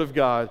the Word of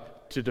God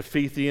to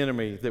defeat the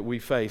enemy that we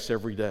face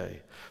every day.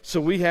 So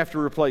we have to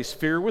replace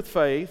fear with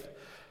faith,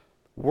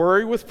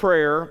 worry with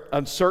prayer,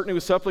 uncertainty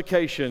with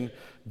supplication.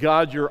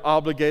 God, you're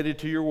obligated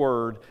to your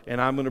word, and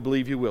I'm going to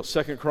believe you will.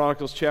 2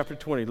 Chronicles chapter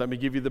 20, let me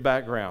give you the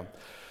background.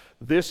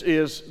 This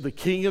is the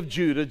king of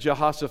Judah,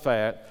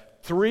 Jehoshaphat.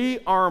 3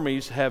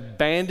 armies have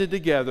banded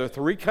together,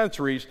 3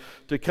 countries,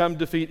 to come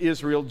defeat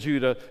Israel,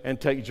 Judah, and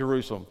take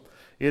Jerusalem.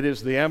 It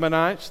is the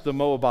Ammonites, the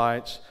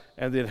Moabites,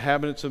 and the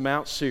inhabitants of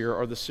Mount Seir,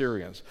 are the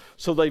Syrians.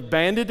 So they've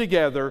banded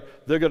together.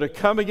 They're going to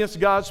come against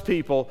God's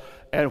people.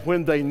 And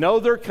when they know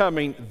they're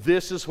coming,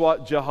 this is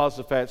what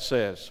Jehoshaphat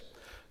says.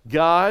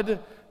 God,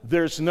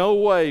 there's no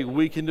way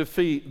we can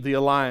defeat the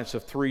alliance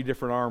of 3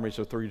 different armies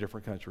of 3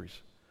 different countries.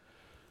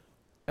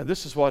 And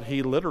this is what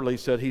he literally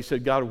said. He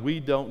said, God, we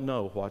don't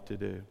know what to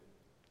do.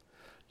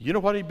 You know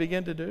what he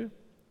began to do?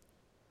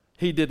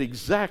 He did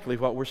exactly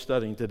what we're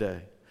studying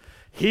today.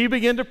 He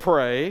began to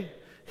pray.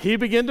 He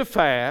began to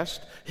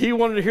fast. He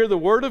wanted to hear the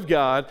word of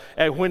God.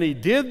 And when he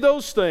did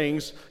those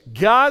things,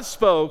 God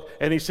spoke,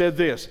 and he said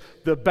this,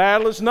 the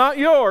battle is not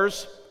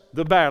yours,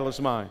 the battle is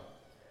mine.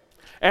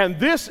 And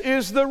this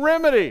is the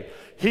remedy.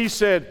 He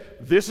said,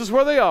 this is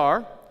where they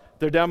are.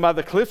 They're down by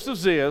the cliffs of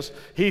Ziz.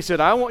 He said,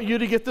 I want you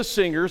to get the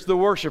singers, the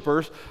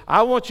worshipers.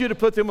 I want you to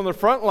put them on the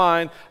front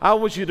line. I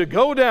want you to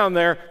go down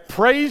there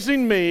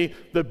praising me,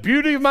 the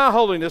beauty of my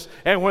holiness.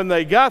 And when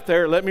they got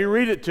there, let me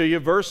read it to you,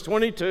 verse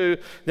 22.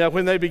 Now,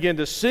 when they began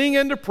to sing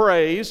and to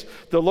praise,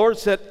 the Lord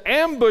set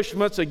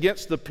ambushments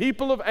against the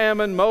people of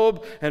Ammon,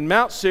 Moab, and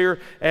Mount Seir,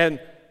 and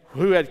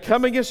who had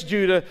come against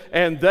Judah,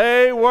 and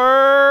they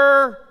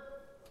were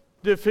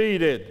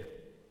defeated.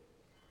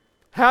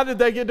 How did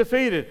they get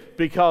defeated?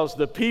 Because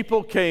the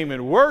people came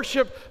in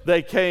worship,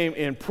 they came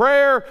in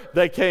prayer,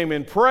 they came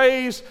in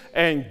praise,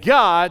 and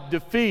God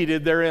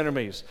defeated their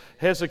enemies.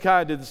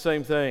 Hezekiah did the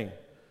same thing.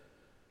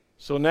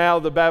 So now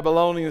the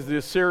Babylonians, the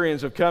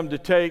Assyrians, have come to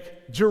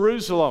take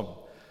Jerusalem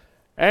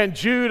and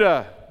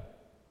Judah.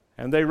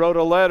 And they wrote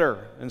a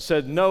letter and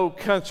said, no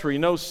country,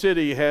 no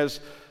city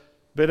has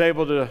been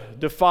able to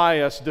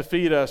defy us,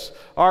 defeat us.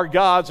 Our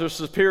gods are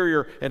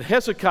superior. And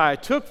Hezekiah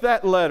took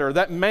that letter,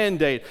 that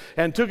mandate,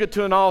 and took it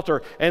to an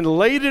altar and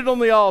laid it on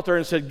the altar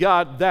and said,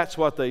 God, that's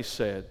what they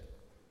said.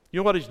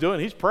 You know what he's doing?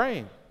 He's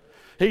praying.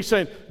 He's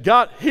saying,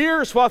 God,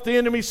 here's what the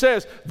enemy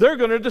says. They're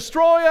going to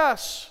destroy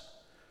us.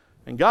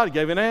 And God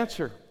gave an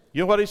answer.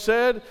 You know what he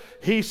said?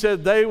 He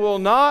said, they will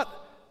not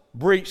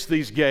breach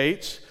these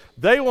gates.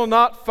 They will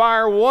not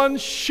fire one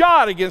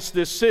shot against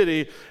this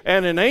city.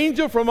 And an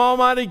angel from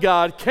Almighty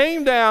God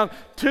came down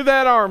to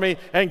that army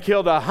and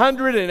killed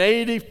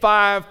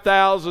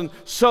 185,000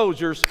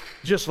 soldiers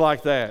just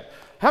like that.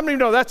 How many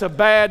know that's a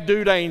bad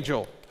dude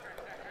angel?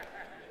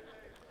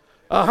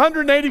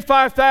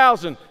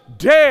 185,000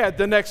 dead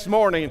the next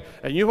morning.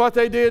 And you know what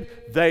they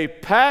did? They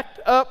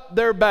packed up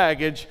their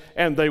baggage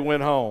and they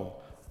went home.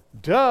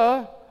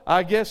 Duh,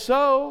 I guess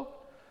so.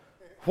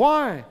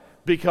 Why?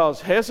 Because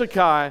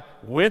Hezekiah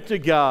went to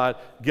God.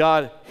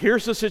 God,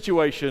 here's the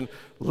situation.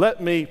 Let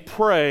me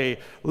pray.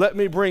 Let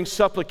me bring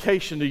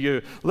supplication to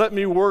you. Let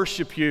me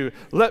worship you.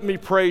 Let me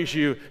praise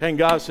you. And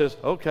God says,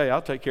 okay,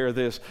 I'll take care of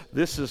this.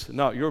 This is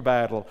not your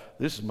battle.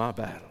 This is my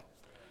battle.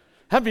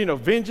 How many of you know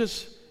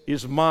vengeance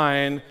is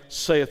mine,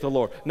 saith the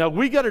Lord? Now,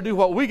 we got to do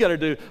what we got to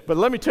do. But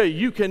let me tell you,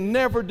 you can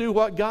never do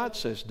what God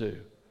says do.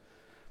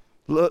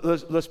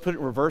 Let's put it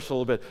in reverse a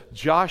little bit.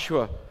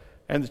 Joshua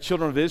and the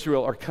children of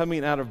Israel are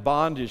coming out of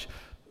bondage.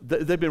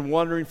 They've been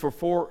wandering for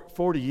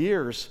 40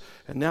 years,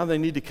 and now they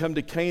need to come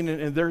to Canaan,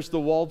 and there's the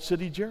walled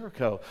city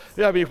Jericho.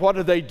 I mean, what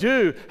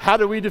do? How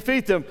do we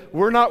defeat them?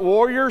 We're not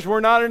warriors. We're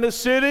not in a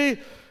city.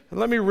 And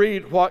let me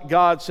read what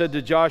God said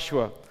to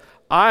Joshua.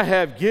 I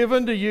have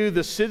given to you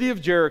the city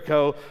of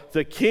Jericho,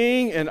 the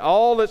king and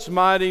all its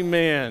mighty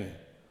men.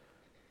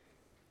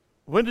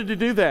 When did he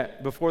do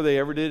that? Before they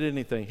ever did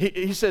anything.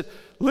 He said,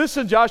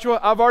 listen, Joshua,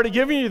 I've already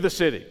given you the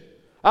city.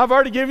 I've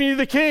already given you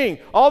the king.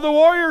 All the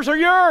warriors are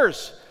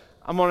yours.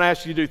 I'm going to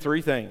ask you to do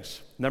 3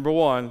 things. Number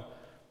 1,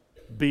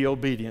 be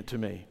obedient to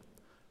me.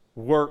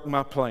 Work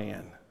my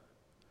plan.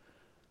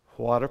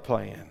 What a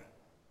plan.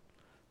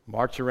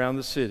 March around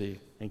the city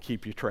and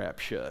keep your trap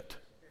shut.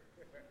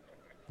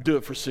 Do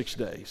it for 6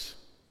 days.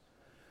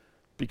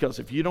 Because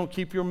if you don't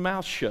keep your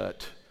mouth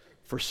shut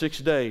for 6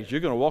 days, you're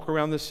going to walk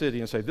around this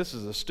city and say, this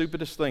is the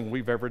stupidest thing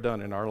we've ever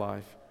done in our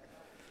life.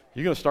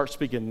 You're going to start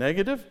speaking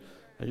negative,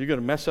 and you're going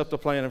to mess up the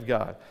plan of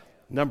God.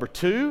 Number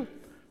 2,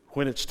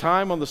 when it's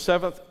time on the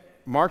 7th,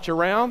 march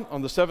around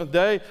on the 7th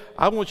day,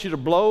 I want you to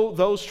blow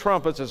those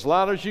trumpets as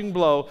loud as you can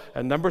blow.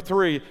 And number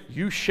 3,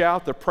 you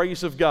shout the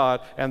praise of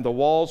God, and the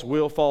walls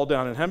will fall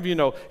down. And how many of you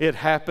know it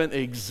happened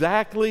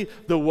exactly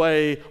the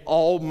way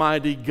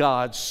Almighty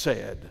God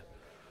said?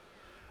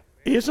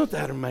 Isn't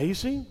that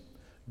amazing?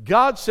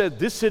 God said,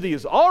 this city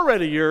is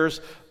already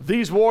yours.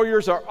 These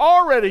warriors are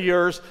already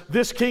yours.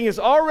 This king is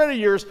already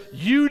yours.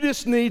 You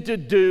just need to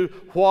do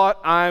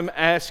what I'm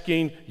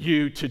asking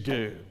you to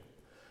do.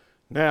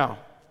 Now,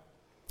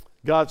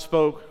 God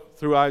spoke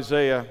through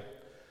Isaiah,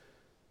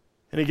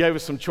 and he gave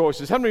us some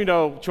choices. How many of you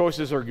know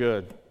choices are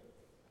good?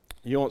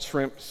 You want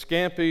shrimp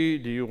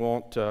scampi? Do you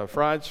want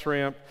fried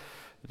shrimp?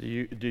 Do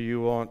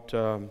you want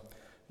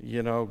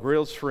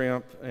grilled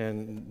shrimp?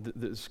 And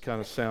this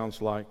kind of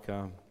sounds like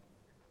a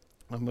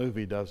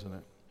movie, doesn't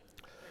it?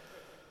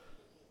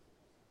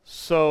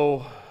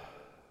 So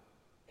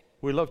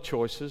we love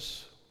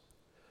choices.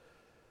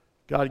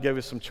 God gave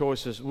us some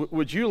choices.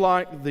 Would you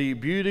like the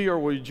beauty, or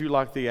would you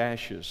like the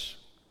ashes?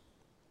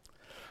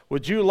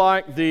 Would you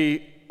like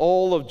the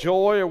oil of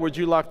joy, or would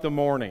you like the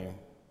mourning?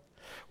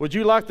 Would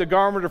you like the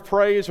garment of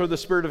praise or the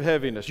spirit of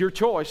heaviness? Your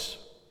choice.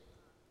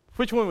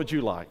 Which one would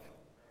you like?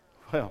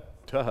 Well,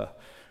 duh.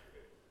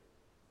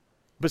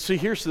 But see,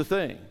 here's the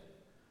thing.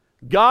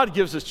 God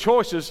gives us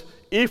choices.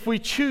 If we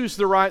choose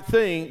the right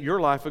thing, your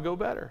life will go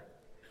better.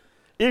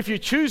 If you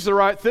choose the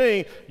right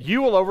thing,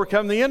 you will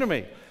overcome the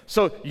enemy.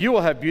 So you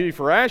will have beauty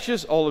for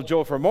ashes, oil of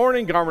joy for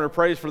mourning, garment of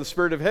praise for the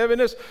spirit of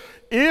heaviness.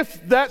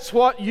 If that's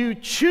what you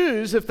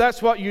choose, if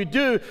that's what you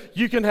do,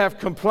 you can have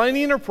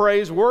complaining or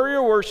praise, worry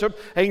or worship,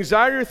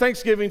 anxiety or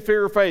thanksgiving,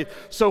 fear or faith.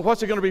 So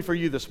what's it going to be for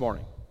you this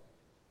morning?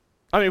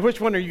 I mean,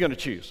 which one are you going to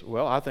choose?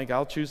 Well, I think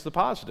I'll choose the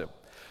positive.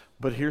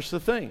 But here's the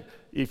thing.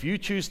 If you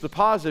choose the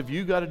positive,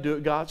 you got to do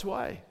it God's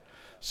way.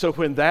 So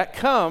when that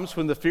comes,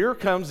 when the fear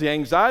comes, the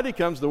anxiety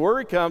comes, the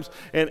worry comes,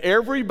 and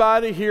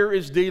everybody here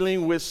is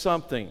dealing with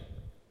something.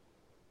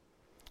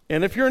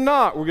 And if you're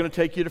not, we're going to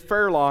take you to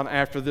Fairlawn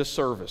after this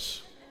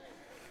service,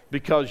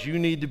 because you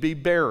need to be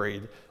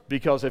buried.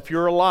 Because if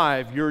you're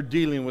alive, you're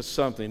dealing with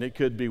something. It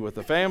could be with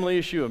a family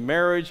issue, a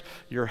marriage,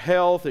 your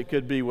health. It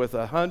could be with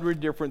 100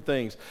 different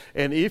things.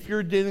 And if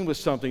you're dealing with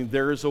something,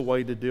 there is a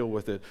way to deal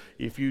with it.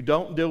 If you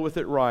don't deal with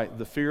it right,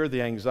 the fear,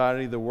 the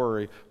anxiety, the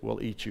worry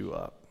will eat you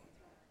up.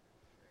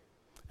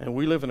 And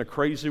we live in a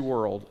crazy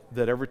world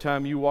that every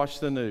time you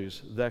watch the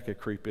news, that could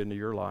creep into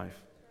your life.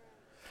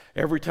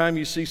 Every time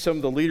you see some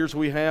of the leaders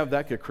we have,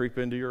 that could creep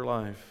into your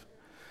life.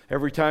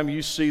 Every time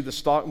you see the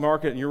stock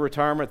market and your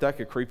retirement, that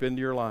could creep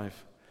into your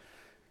life.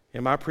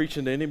 Am I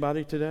preaching to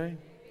anybody today?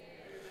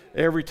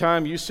 Every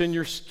time you send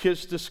your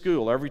kids to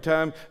school, every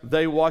time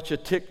they watch a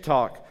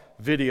TikTok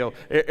video,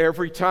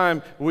 every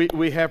time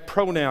we have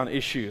pronoun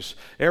issues,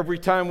 every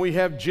time we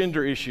have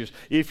gender issues,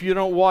 if you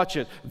don't watch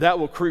it, that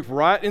will creep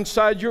right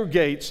inside your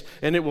gates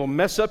and it will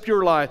mess up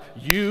your life.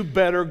 You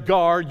better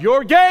guard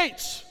your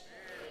gates,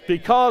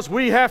 because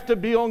we have to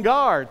be on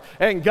guard.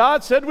 And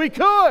God said we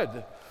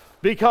could,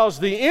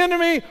 because the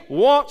enemy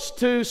wants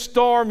to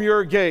storm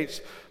your gates.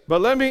 But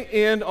let me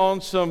end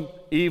on some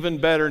even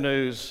better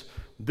news,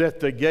 that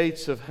the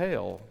gates of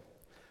hell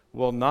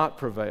will not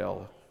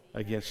prevail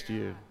against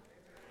you.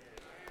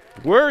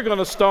 We're going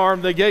to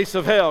storm the gates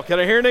of hell. Can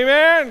I hear an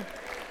amen?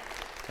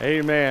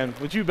 Amen.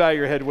 Would you bow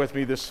your head with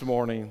me this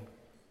morning?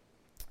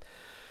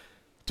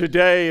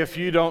 Today, if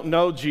you don't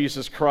know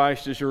Jesus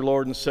Christ as your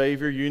Lord and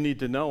Savior, you need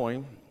to know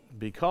Him,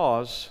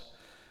 because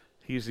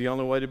He's the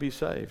only way to be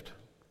saved.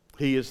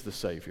 He is the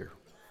Savior.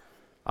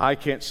 I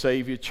can't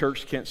save you.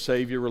 Church can't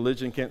save you.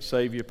 Religion can't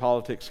save you.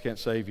 Politics can't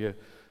save you.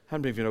 How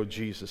many of you know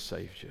Jesus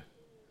saves you?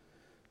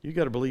 You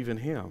got to believe in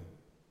Him.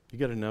 You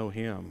got to know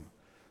Him,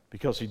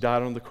 because He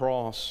died on the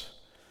cross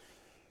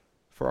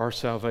for our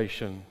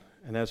salvation.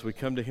 And as we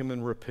come to Him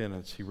in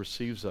repentance, He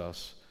receives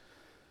us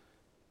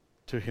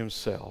to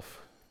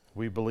Himself.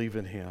 We believe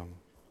in Him.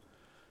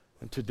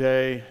 And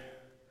today,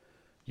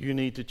 you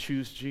need to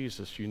choose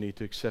Jesus. You need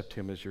to accept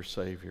Him as your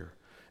Savior.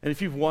 And if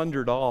you've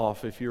wandered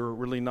off, if you're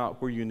really not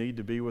where you need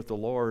to be with the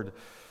Lord,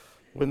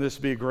 wouldn't this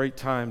be a great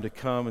time to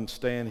come and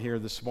stand here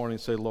this morning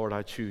and say, Lord,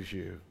 I choose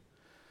you.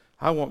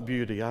 I want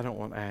beauty. I don't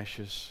want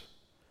ashes.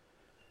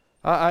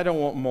 I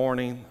don't want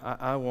mourning.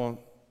 I want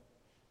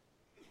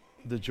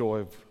the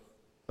joy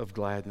of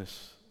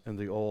gladness and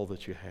the oil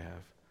that you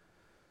have.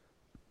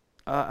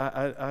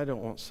 I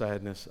don't want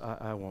sadness.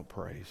 I want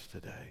praise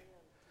today.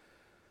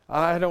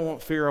 I don't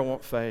want fear. I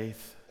want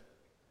faith.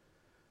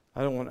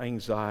 I don't want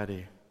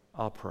anxiety.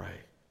 I'll pray.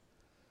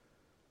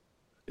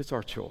 It's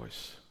our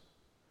choice.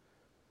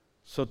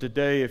 So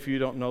today, if you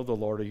don't know the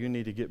Lord, or you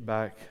need to get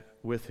back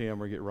with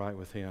Him or get right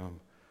with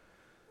Him,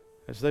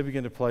 as they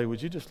begin to play,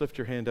 would you just lift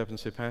your hand up and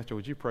say, Pastor,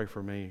 would you pray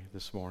for me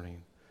this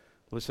morning?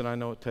 Listen, I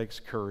know it takes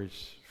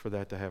courage for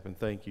that to happen.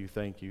 Thank you,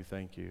 thank you,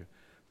 thank you,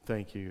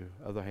 thank you.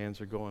 Other hands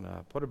are going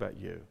up. What about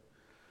you?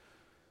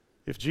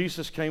 If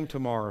Jesus came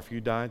tomorrow, if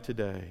you died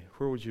today,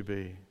 where would you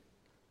be?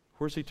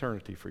 Where's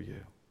eternity for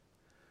you?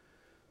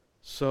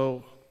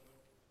 So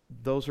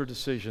those are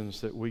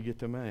decisions that we get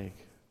to make,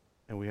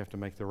 and we have to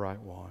make the right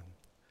one.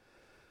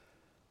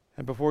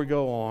 And before we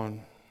go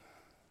on,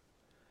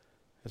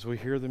 as we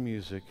hear the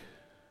music,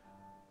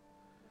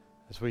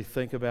 as we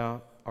think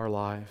about our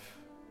life,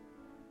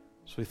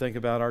 as we think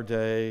about our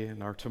day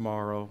and our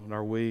tomorrow and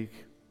our week,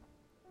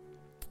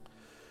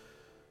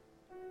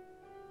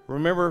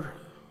 remember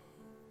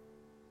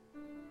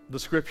the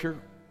scripture,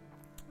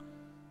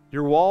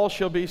 your wall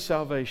shall be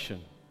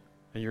salvation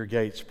and your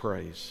gates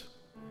praise.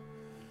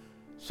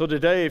 So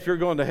today, if you're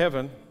going to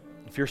heaven,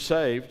 if you're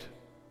saved,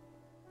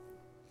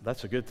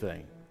 that's a good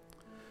thing.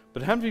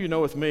 But how many of you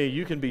know with me,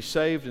 you can be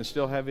saved and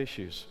still have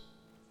issues?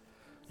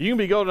 You can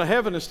be going to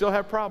heaven and still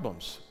have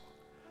problems.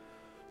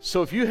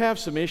 So if you have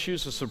some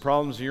issues or some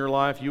problems in your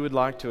life you would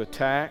like to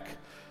attack,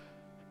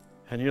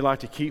 and you'd like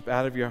to keep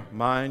out of your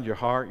mind, your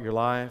heart, your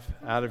life,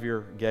 out of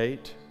your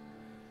gate,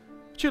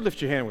 would you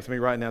lift your hand with me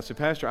right now and say,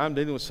 Pastor, I'm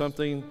dealing with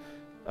something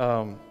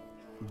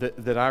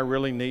that I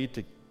really need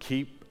to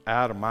keep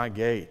out of my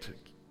gate,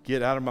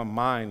 get out of my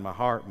mind, my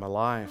heart, my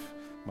life,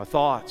 my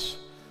thoughts.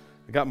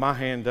 I got my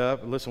hand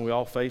up. Listen, we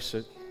all face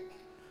it.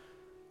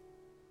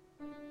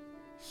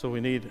 So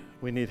we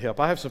need help.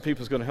 I have some people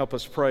who's going to help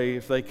us pray.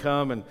 If they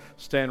come and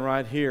stand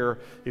right here,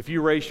 if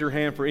you raised your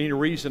hand for any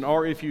reason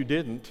or if you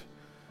didn't,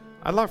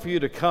 I'd like for you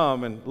to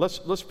come and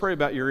let's pray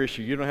about your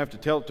issue. You don't have to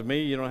tell it to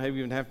me. You don't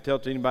even have to tell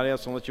it to anybody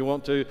else unless you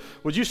want to.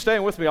 Would you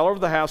stand with me all over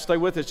the house? Stay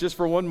with us just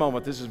for one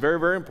moment. This is very,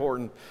 very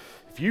important.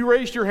 If you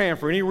raised your hand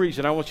for any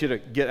reason, I want you to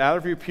get out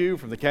of your pew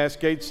from the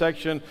Cascade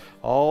section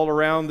all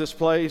around this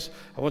place.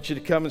 I want you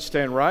to come and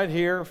stand right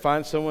here.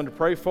 Find someone to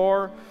pray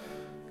for.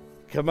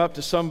 Come up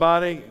to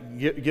somebody.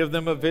 Give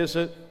them a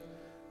visit.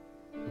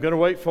 I'm going to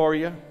wait for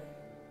you.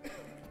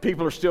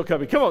 People are still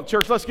coming. Come on,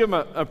 church, let's give them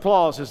an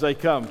applause as they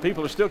come.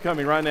 People are still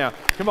coming right now.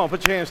 Come on,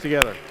 put your hands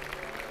together.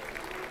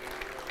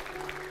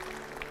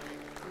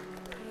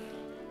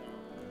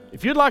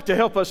 If you'd like to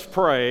help us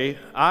pray,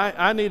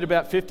 I need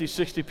about 50,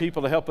 60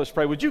 people to help us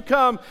pray. Would you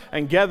come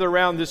and gather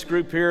around this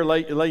group here,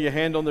 lay your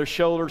hand on their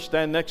shoulder,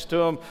 stand next to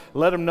them,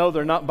 let them know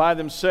they're not by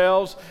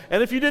themselves.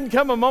 And if you didn't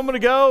come a moment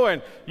ago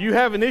and you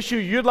have an issue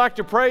you'd like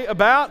to pray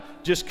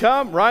about, just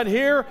come right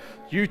here.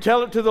 You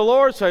tell it to the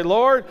Lord. Say,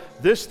 Lord,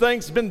 this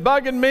thing's been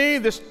bugging me.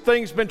 This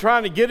thing's been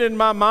trying to get in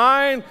my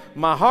mind,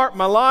 my heart,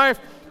 my life.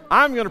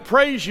 I'm going to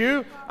praise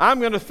you. I'm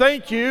going to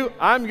thank you.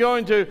 I'm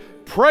going to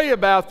pray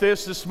about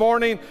this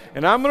morning,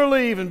 and I'm going to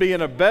leave and be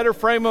in a better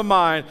frame of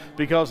mind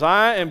because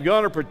I am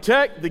going to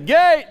protect the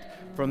gate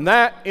from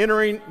that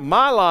entering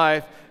my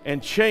life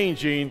and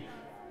changing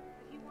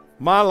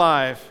my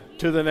life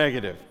to the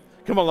negative.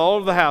 Come on, all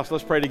over the house,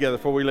 let's pray together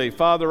before we leave.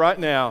 Father, right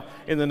now,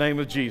 in the name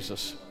of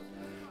Jesus,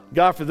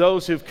 God, for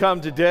those who've come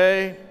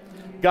today,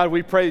 God,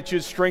 we pray that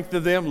you'd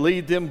strengthen them,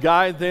 lead them,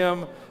 guide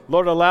them.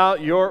 Lord, allow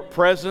your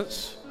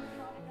presence,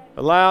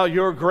 allow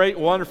your great,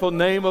 wonderful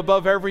name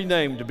above every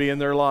name to be in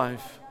their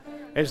life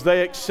as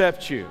they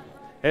accept you,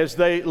 as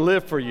they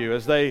live for you,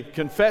 as they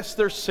confess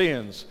their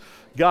sins.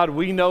 God,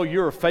 we know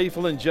you're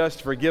faithful and just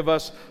to forgive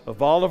us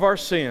of all of our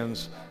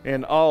sins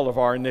and all of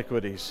our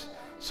iniquities.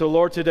 So,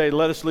 Lord, today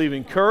let us leave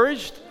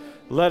encouraged,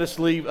 let us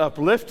leave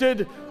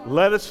uplifted,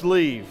 let us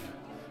leave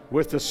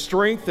with the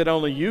strength that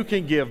only you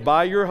can give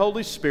by your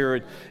Holy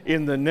Spirit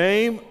in the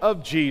name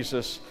of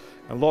Jesus.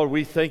 And Lord,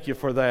 we thank you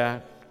for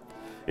that.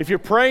 If you're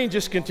praying,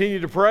 just continue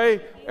to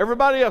pray.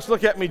 Everybody else,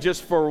 look at me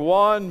just for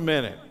 1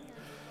 minute.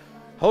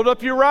 Hold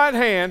up your right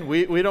hand.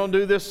 We don't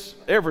do this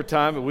every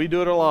time, but we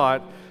do it a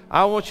lot.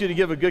 I want you to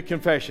give a good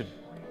confession.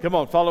 Come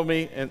on, follow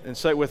me and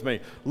say it with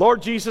me.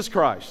 Lord Jesus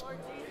Christ,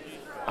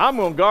 I'm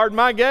going to guard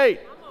my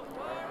gate.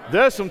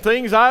 There's some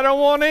things I don't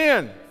want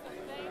in.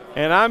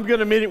 And I'm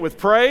going to meet it with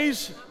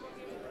praise.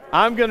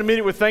 I'm going to meet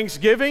it with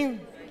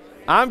thanksgiving.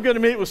 I'm going to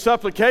meet it with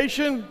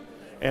supplication.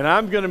 And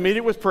I'm going to meet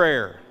it with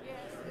prayer.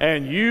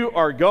 And you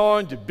are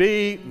going to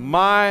be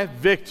my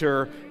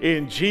victor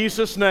in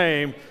Jesus'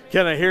 name.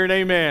 Can I hear an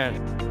amen?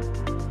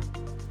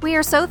 We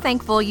are so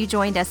thankful you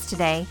joined us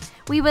today.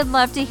 We would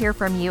love to hear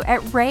from you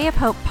at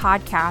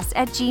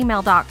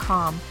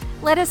rayofhopepodcast@gmail.com.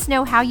 Let us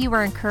know how you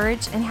were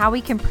encouraged and how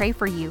we can pray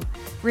for you.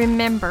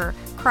 Remember,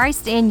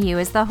 Christ in you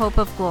is the hope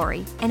of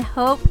glory, and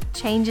hope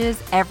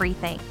changes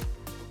everything.